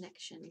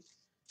connection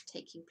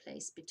taking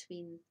place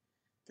between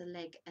the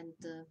leg and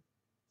the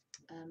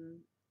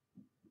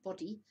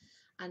body.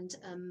 And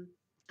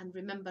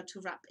remember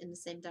to wrap in the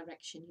same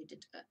direction you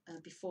did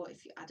before.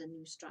 If you add a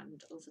new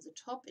strand over the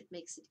top, it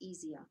makes it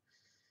easier,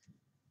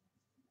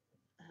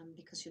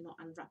 because you're not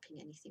unwrapping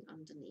anything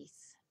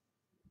underneath.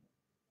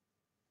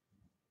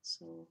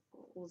 So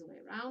go all the way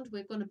around.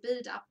 We're going to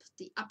build up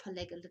the upper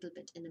leg a little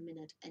bit in a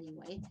minute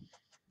anyway,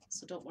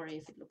 so don't worry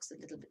if it looks a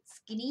little bit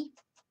skinny.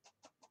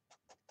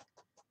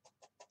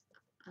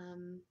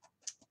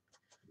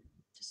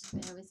 Just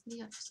bear with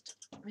me. I just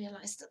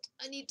realized that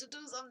I need to do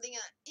something.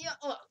 Yeah.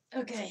 Oh,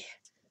 okay.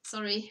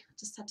 Sorry,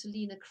 just had to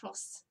lean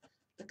across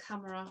the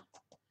camera.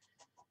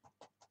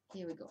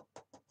 Here we go.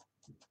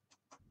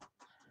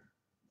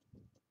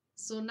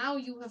 So now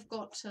you have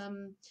got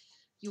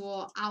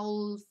your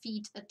owl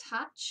feet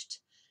attached.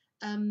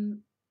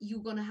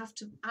 You're going to have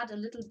to add a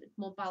little bit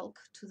more bulk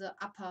to the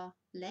upper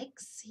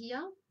legs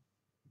here.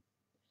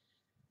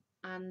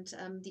 And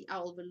the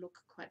owl will look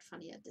quite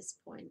funny at this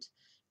point,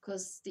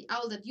 because the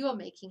owl that you're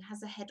making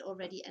has a head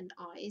already and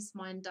eyes.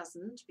 Mine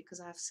doesn't, because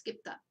I've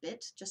skipped that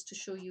bit just to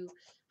show you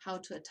how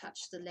to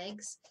attach the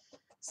legs.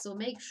 So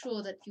make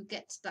sure that you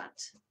get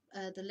that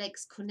the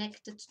legs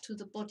connected to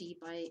the body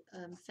by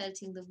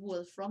felting the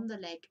wool from the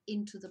leg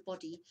into the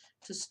body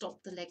to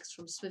stop the legs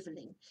from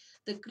swiveling.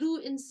 The glue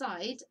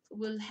inside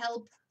will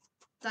help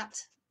that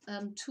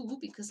too,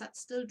 because that's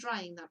still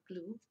drying, that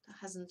glue.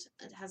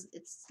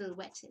 It's still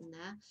wet in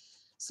there.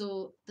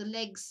 So the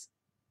legs,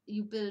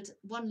 you build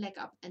one leg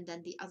up and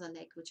then the other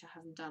leg, which I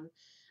haven't done.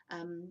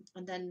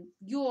 And then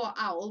your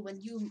owl,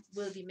 when you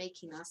will be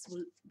making us,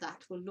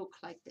 will look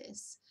like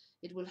this.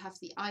 It will have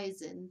the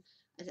eyes in,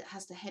 and it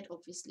has the head,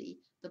 obviously,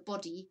 the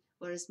body,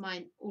 whereas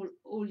mine,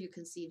 all you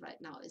can see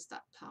right now is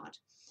that part,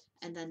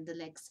 and then the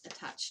legs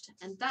attached.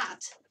 And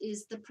that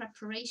is the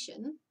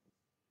preparation.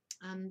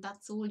 And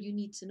that's all you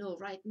need to know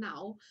right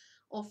now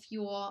of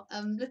your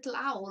little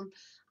owl.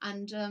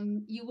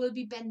 And you will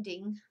be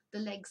bending the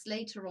legs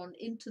later on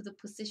into the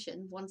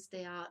position once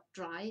they are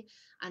dry.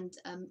 And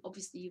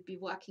obviously you'll be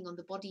working on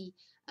the body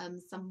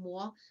some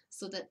more,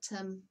 so that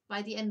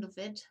by the end of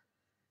it,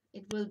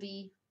 it will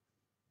be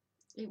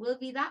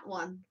that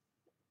one.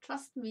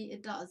 Trust me,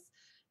 it does.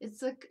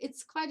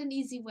 It's quite an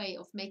easy way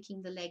of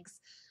making the legs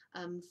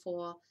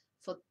for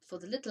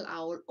the little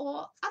owl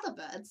or other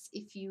birds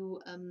if you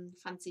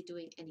fancy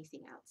doing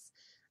anything else.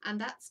 And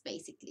that's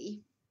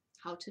basically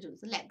how to do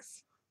the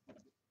legs.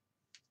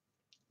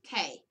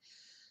 Okay,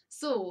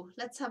 so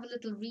let's have a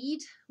little read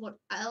what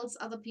else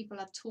other people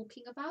are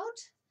talking about,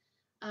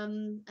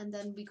 and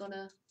then we're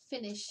gonna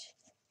finish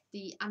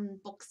the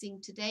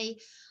unboxing today.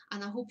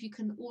 And I hope you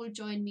can all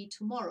join me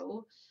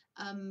tomorrow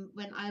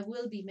when I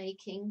will be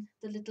making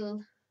the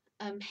little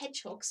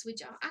hedgehogs,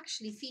 which are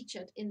actually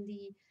featured in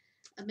the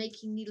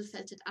Making Needle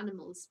Felted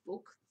Animals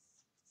book,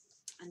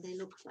 and they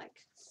look like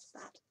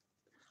that.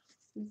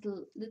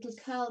 Little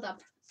curled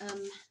up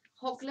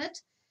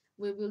hoglet.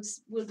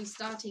 We'll be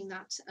starting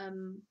that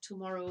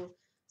tomorrow,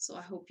 so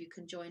I hope you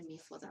can join me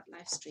for that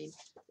live stream.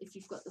 If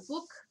you've got the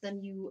book,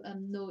 then you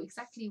know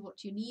exactly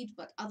what you need,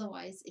 but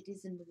otherwise it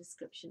is in the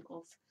description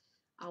of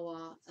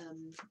our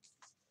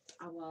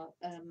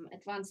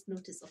advanced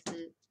notice of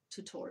the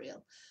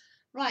tutorial.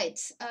 Right.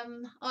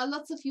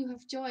 Lots of you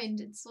have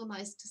joined. It's so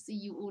nice to see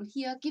you all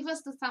here. Give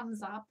us the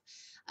thumbs up.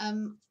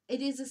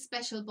 It is a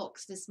special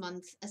box this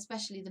month,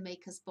 especially the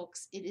Makers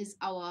box. It is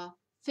our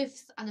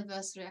 5th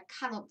anniversary. I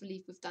cannot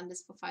believe we've done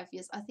this for 5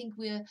 years. I think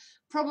we're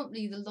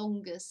probably the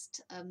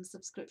longest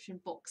subscription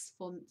box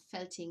for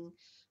felting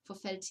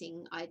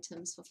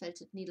items, for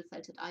felted needle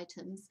felted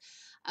items.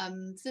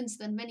 Since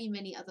then,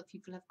 many other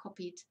people have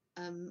copied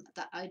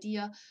that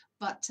idea.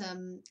 But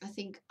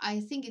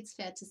I think it's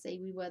fair to say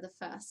we were the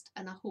first,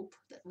 and I hope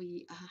that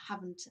we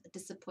haven't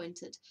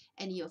disappointed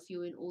any of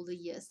you in all the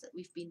years that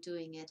we've been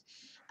doing it.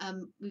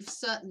 We've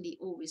certainly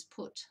always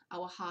put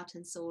our heart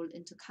and soul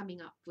into coming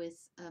up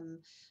with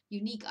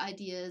unique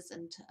ideas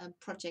and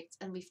projects,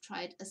 and we've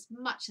tried as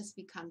much as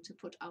we can to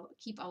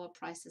keep our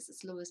prices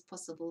as low as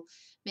possible,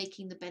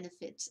 making the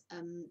benefit,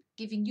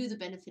 giving you the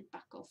benefit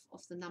back of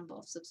the number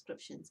of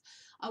subscriptions.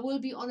 I will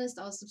be honest,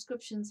 our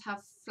subscriptions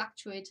have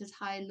fluctuated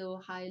high, low,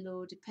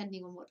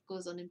 depending on what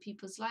goes on in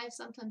people's lives.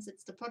 Sometimes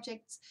it's the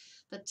projects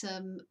that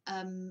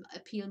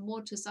appeal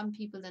more to some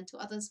people than to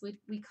others.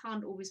 We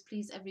can't always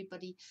please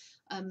everybody,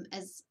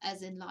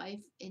 as in life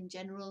in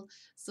general.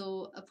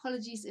 So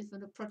apologies if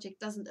a project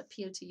doesn't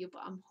appeal to you,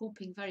 but I'm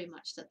hoping very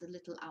much that the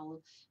Little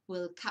Owl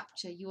will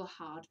capture your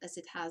heart, as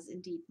it has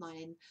indeed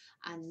mine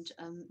and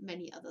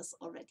many others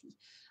already.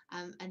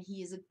 And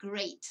he is a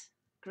great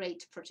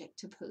project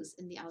to pose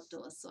in the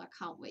outdoors, so I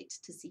can't wait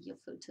to see your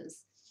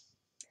photos.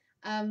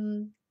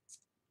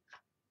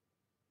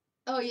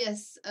 Oh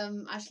yes,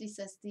 Ashley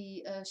says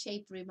the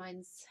shape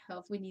reminds her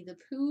of Winnie the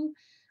Pooh.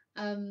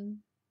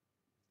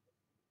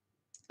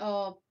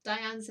 Oh,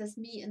 Diane says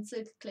me and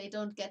silk clay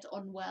don't get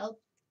on well.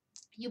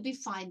 You'll be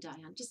fine,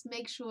 Diane. Just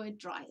make sure it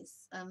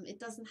dries. It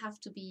doesn't have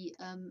to be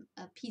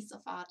a piece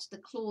of art. The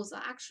claws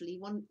are actually,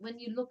 when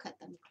you look at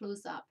them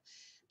close up,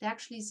 they're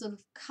actually sort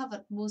of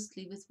covered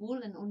mostly with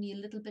wool, and only a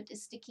little bit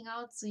is sticking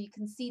out. So you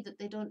can see that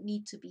they don't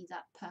need to be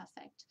that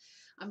perfect.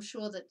 I'm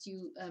sure that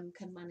you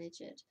can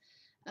manage it.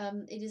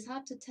 It is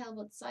hard to tell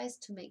what size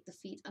to make the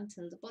feet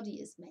until the body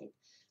is made.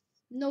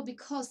 No,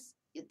 because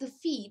the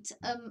feet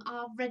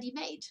are ready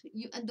made.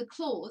 And the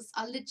claws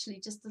are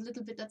literally just a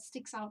little bit that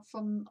sticks out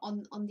from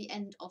on the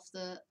end of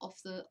the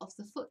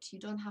foot. You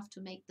don't have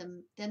to make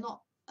them. They're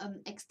not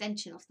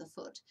extension of the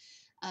foot.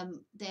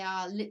 They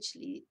are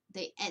literally,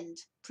 they end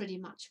pretty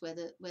much where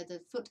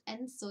the foot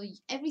ends. So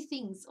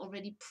everything's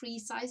already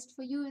pre-sized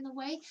for you in a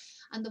way,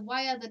 and the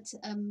wire that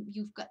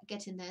you've got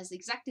get in there is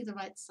exactly the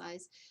right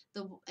size.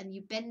 And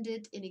you bend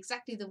it in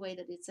exactly the way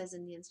that it says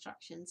in the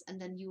instructions, and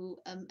then you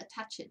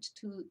attach it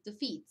to the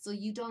feet, so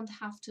you don't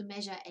have to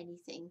measure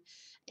anything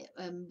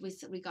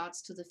with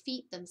regards to the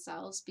feet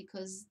themselves,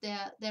 because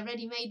they're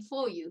ready made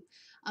for you.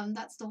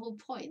 That's the whole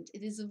point.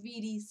 It is a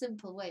really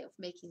simple way of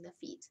making the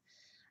feet.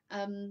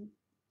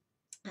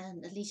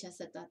 And Alicia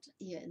said that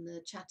here in the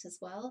chat as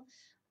well.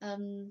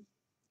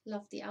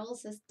 Love the owl,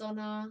 says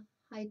Donna.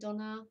 Hi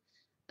Donna.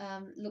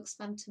 Looks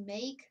fun to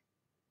make.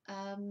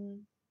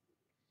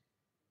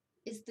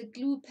 Is the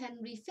glue pen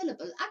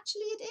refillable?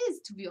 Actually, it is,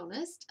 to be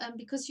honest,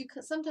 because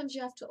sometimes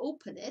you have to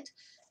open it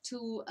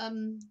to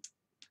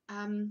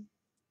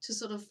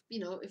sort of,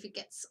 if it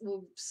gets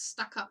all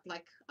stuck up,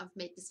 like I've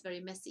made this very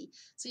messy.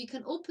 So you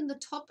can open the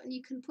top and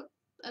you can put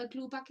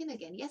glue back in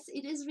again. Yes,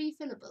 it is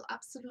refillable,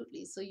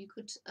 absolutely. So you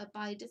could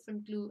buy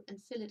different glue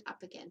and fill it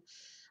up again.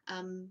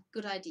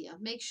 Good idea.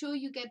 Make sure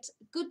you get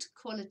good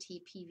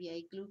quality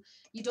PVA glue.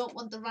 You don't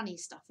want the runny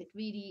stuff. It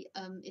really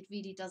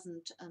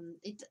doesn't.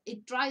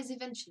 It dries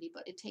eventually,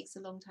 but it takes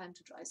a long time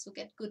to dry. So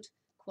get good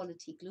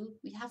quality glue.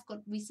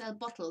 We sell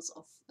bottles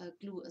of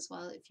glue as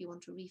well if you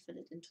want to refill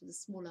it into the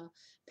smaller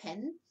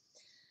pen.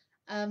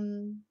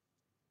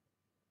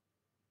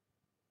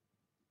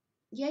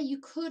 Yeah, you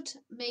could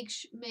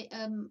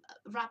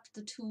wrap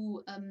the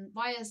two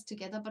wires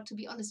together, but to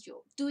be honest,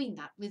 you're doing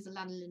that with the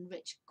lanolin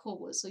rich core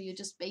wool, so you're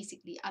just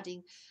basically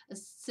adding a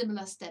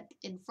similar step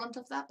in front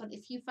of that. But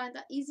if you find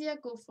that easier,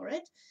 go for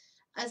it.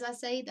 As I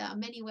say, there are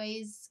many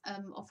ways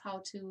of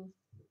how to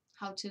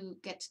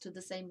get to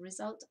the same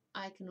result.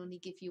 I can only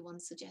give you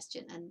one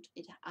suggestion, and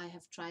I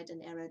have tried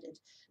and errored it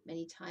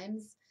many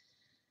times.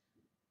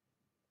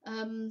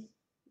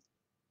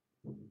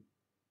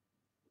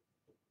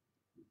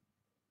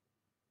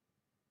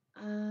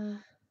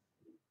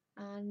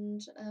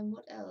 And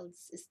what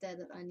else is there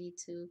that I need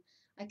to...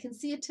 I can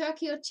see a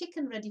turkey or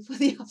chicken ready for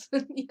the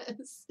oven.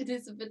 Yes, it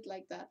is a bit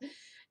like that.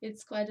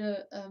 It's quite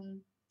a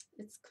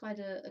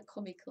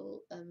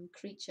comical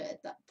creature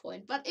at that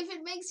point. But if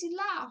it makes you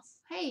laugh,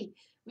 hey,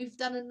 we've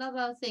done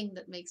another thing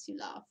that makes you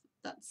laugh.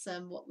 That's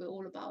what we're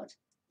all about.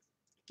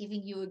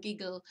 Giving you a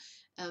giggle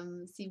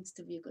seems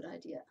to be a good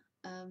idea.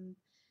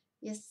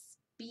 Yes,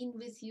 been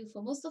with you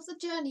for most of the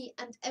journey,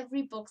 and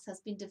every box has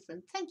been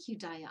different. Thank you,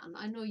 Diane.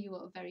 I know you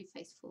are a very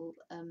faithful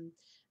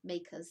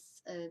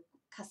Makers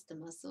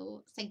customer,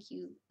 so thank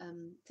you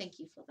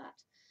for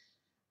that.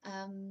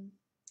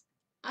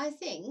 I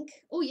think,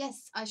 oh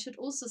yes, I should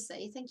also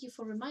say thank you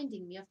for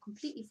reminding me. I've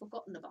completely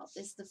forgotten about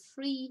this. The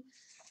free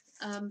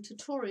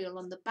tutorial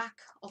on the back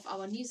of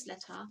our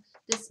newsletter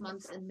this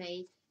month in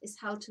May is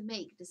how to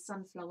make the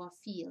sunflower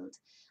field.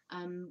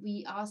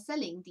 We are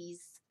selling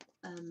these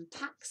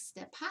packs.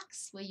 They're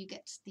packs where you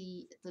get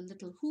the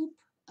little hoop,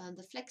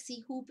 the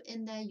flexi hoop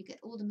in there. You get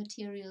all the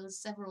materials,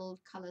 several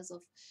colors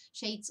of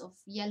shades of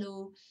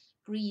yellow,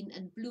 green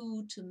and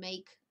blue to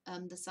make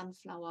the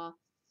sunflower.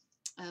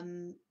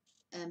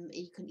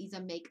 You can either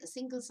make a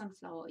single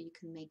sunflower or you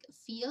can make a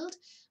field,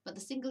 but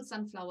the single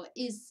sunflower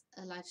is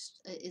a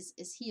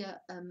is here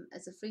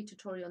as a free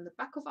tutorial on the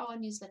back of our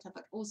newsletter,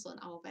 but also on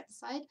our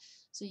website,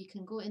 so you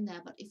can go in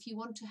there. But if you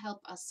want to help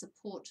us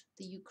support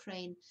the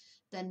Ukraine,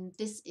 then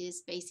this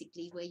is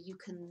basically where you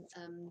can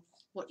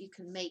what you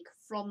can make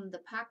from the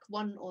pack,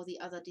 one or the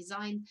other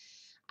design.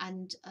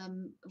 And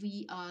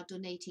we are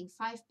donating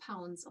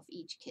 £5 of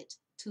each kit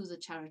to the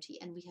charity,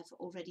 and we have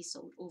already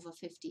sold over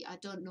 50. I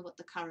don't know what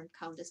the current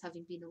count is,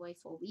 having been away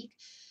for a week,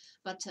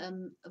 but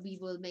we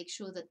will make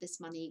sure that this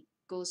money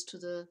goes to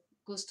the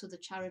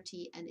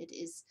charity, and it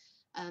is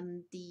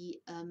oh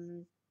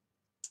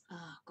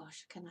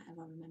gosh, can I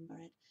ever remember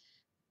it?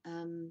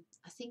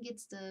 I think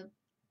it's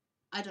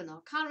I don't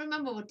know, can't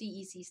remember what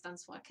DEC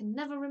stands for. I can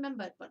never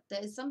remember it, but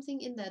there is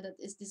something in there that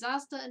is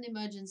disaster and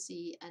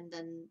emergency, and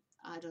then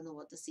I don't know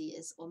what the C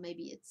is, or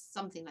maybe it's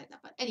something like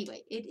that. But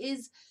anyway, it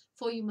is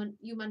for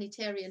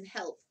humanitarian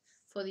help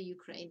for the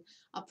Ukraine.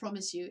 I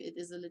promise you, it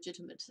is a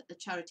legitimate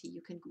charity.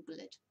 You can Google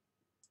it.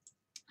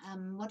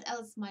 What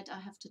else might I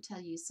have to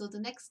tell you? So the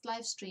next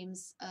live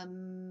streams,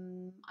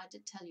 I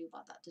did tell you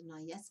about that, didn't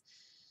I? Yes.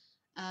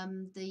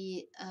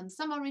 The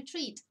summer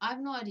retreat. I have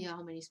no idea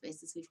how many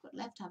spaces we've got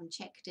left. I haven't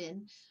checked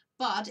in.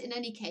 But in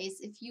any case,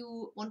 if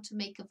you want to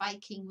make a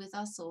Viking with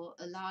us, or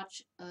a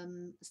large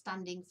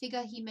standing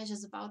figure, he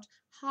measures about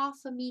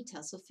half a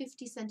meter, so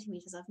 50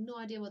 centimeters. I have no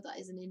idea what that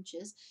is in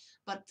inches,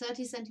 but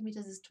 30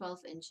 centimeters is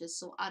 12 inches.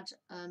 So add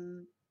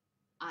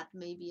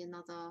maybe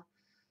another,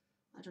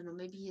 I don't know,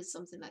 maybe he's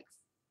something like,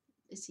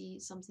 is he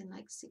something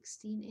like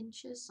 16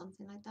 inches,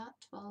 something like that?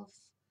 12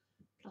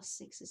 plus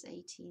 6 is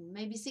 18,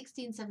 maybe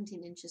 16,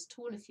 17 inches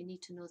tall, if you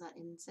need to know that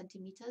in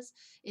centimeters,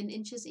 in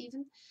inches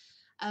even.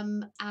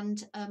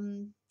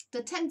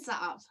 The tents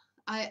are up.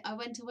 I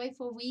went away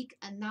for a week,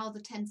 and now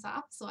the tents are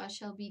up, so I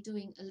shall be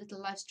doing a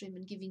little live stream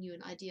and giving you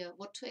an idea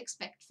what to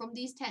expect from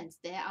these tents.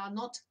 They are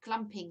not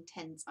glamping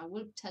tents, I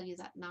will tell you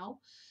that now.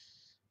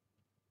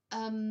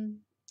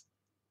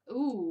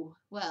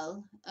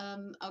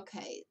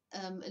 Okay.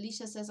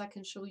 Alicia says I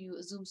can show you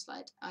a Zoom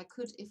slide. I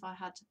could if I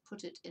had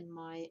put it in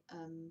my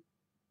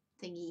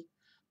thingy.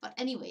 But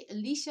anyway,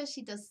 Alicia,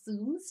 she does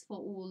Zooms for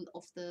all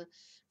of the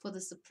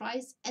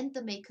surprise and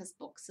the makers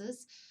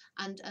boxes.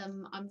 And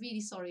I'm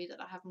really sorry that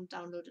I haven't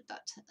downloaded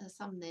that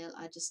thumbnail.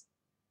 I just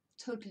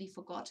totally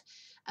forgot.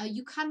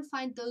 You can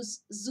find those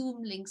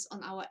Zoom links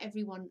on our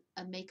Everyone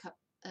a Maker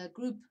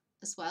group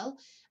as well.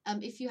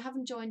 If you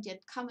haven't joined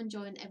yet, come and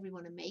join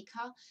Everyone a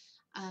Maker.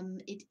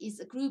 It is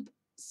a group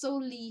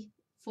solely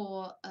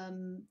for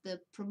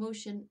the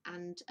promotion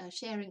and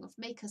sharing of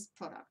makers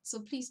products, so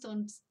please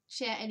don't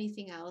share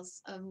anything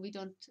else. We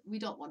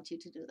don't want you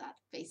to do that,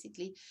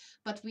 basically,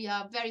 but we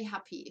are very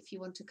happy if you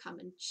want to come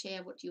and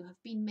share what you have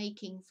been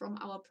making from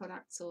our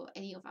products, or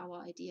any of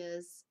our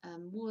ideas,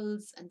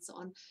 wools and so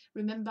on.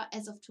 Remember,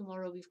 as of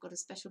tomorrow, we've got a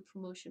special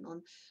promotion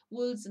on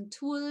wools and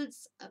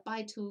tools,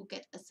 buy two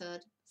get a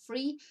third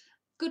free.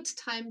 Good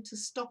time to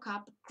stock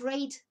up.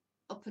 Great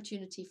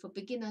opportunity for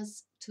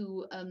beginners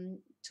to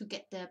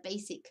get their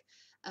basic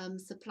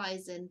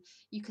supplies in.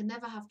 You can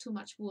never have too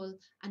much wool,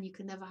 and you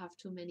can never have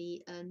too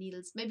many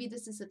needles. Maybe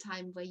this is a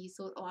time where you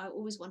thought, oh, I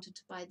always wanted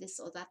to buy this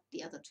or that,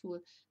 the other tool.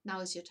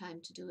 Now is your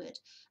time to do it.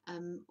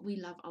 We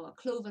love our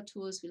clover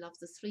tools. We love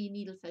the 3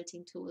 needle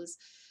felting tools.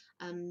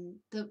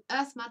 The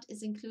earth mat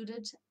is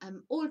included.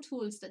 All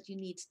tools that you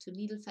need to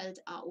needle felt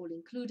are all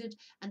included,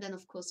 and then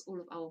of course all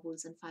of our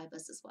wools and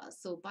fibers as well.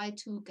 So buy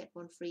 2 get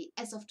 1 free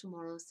as of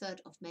tomorrow, 3rd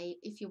of May.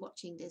 If you're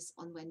watching this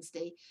on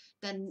Wednesday,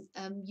 then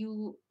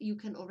you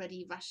can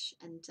already rush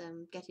and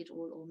get it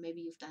all, or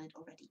maybe you've done it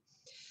already.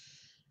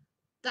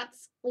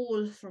 That's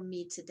all from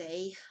me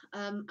today.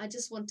 I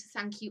just want to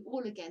thank you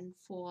all again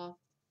for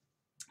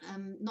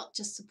not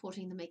just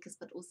supporting the makers,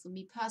 but also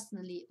me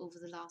personally over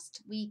the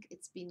last week.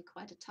 It's been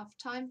quite a tough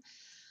time.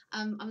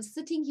 I'm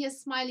sitting here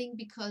smiling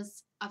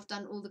because I've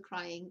done all the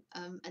crying,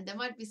 and there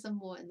might be some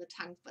more in the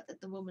tank, but at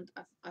the moment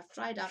I've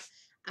dried up,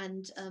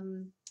 and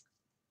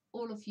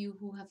all of you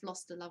who have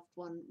lost a loved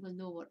one will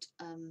know what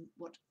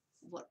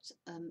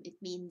it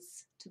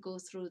means to go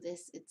through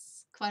this.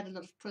 It's quite a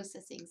lot of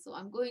processing, so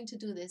I'm going to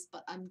do this,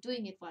 but I'm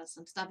doing it whilst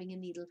I'm stabbing a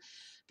needle,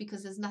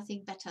 because there's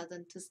nothing better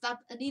than to stab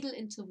a needle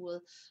into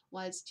wool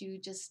whilst you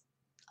just,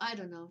 I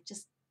don't know,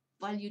 just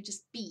while you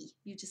just be,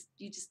 you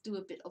just do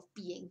a bit of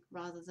being,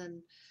 rather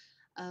than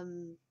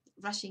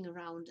rushing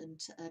around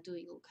and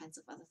doing all kinds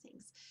of other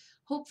things.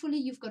 Hopefully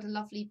you've got a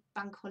lovely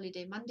bank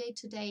holiday Monday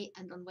today,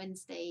 and on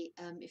Wednesday,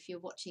 if you're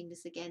watching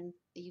this again,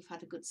 you've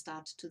had a good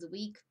start to the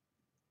week.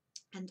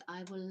 And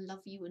I will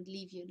love you and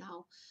leave you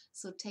now.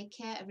 So take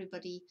care,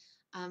 everybody.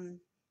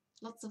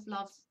 lots of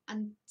love,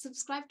 and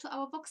subscribe to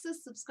our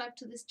boxes, subscribe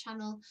to this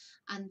channel,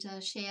 and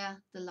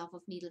share the love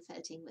of needle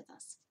felting with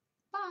us.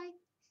 Bye!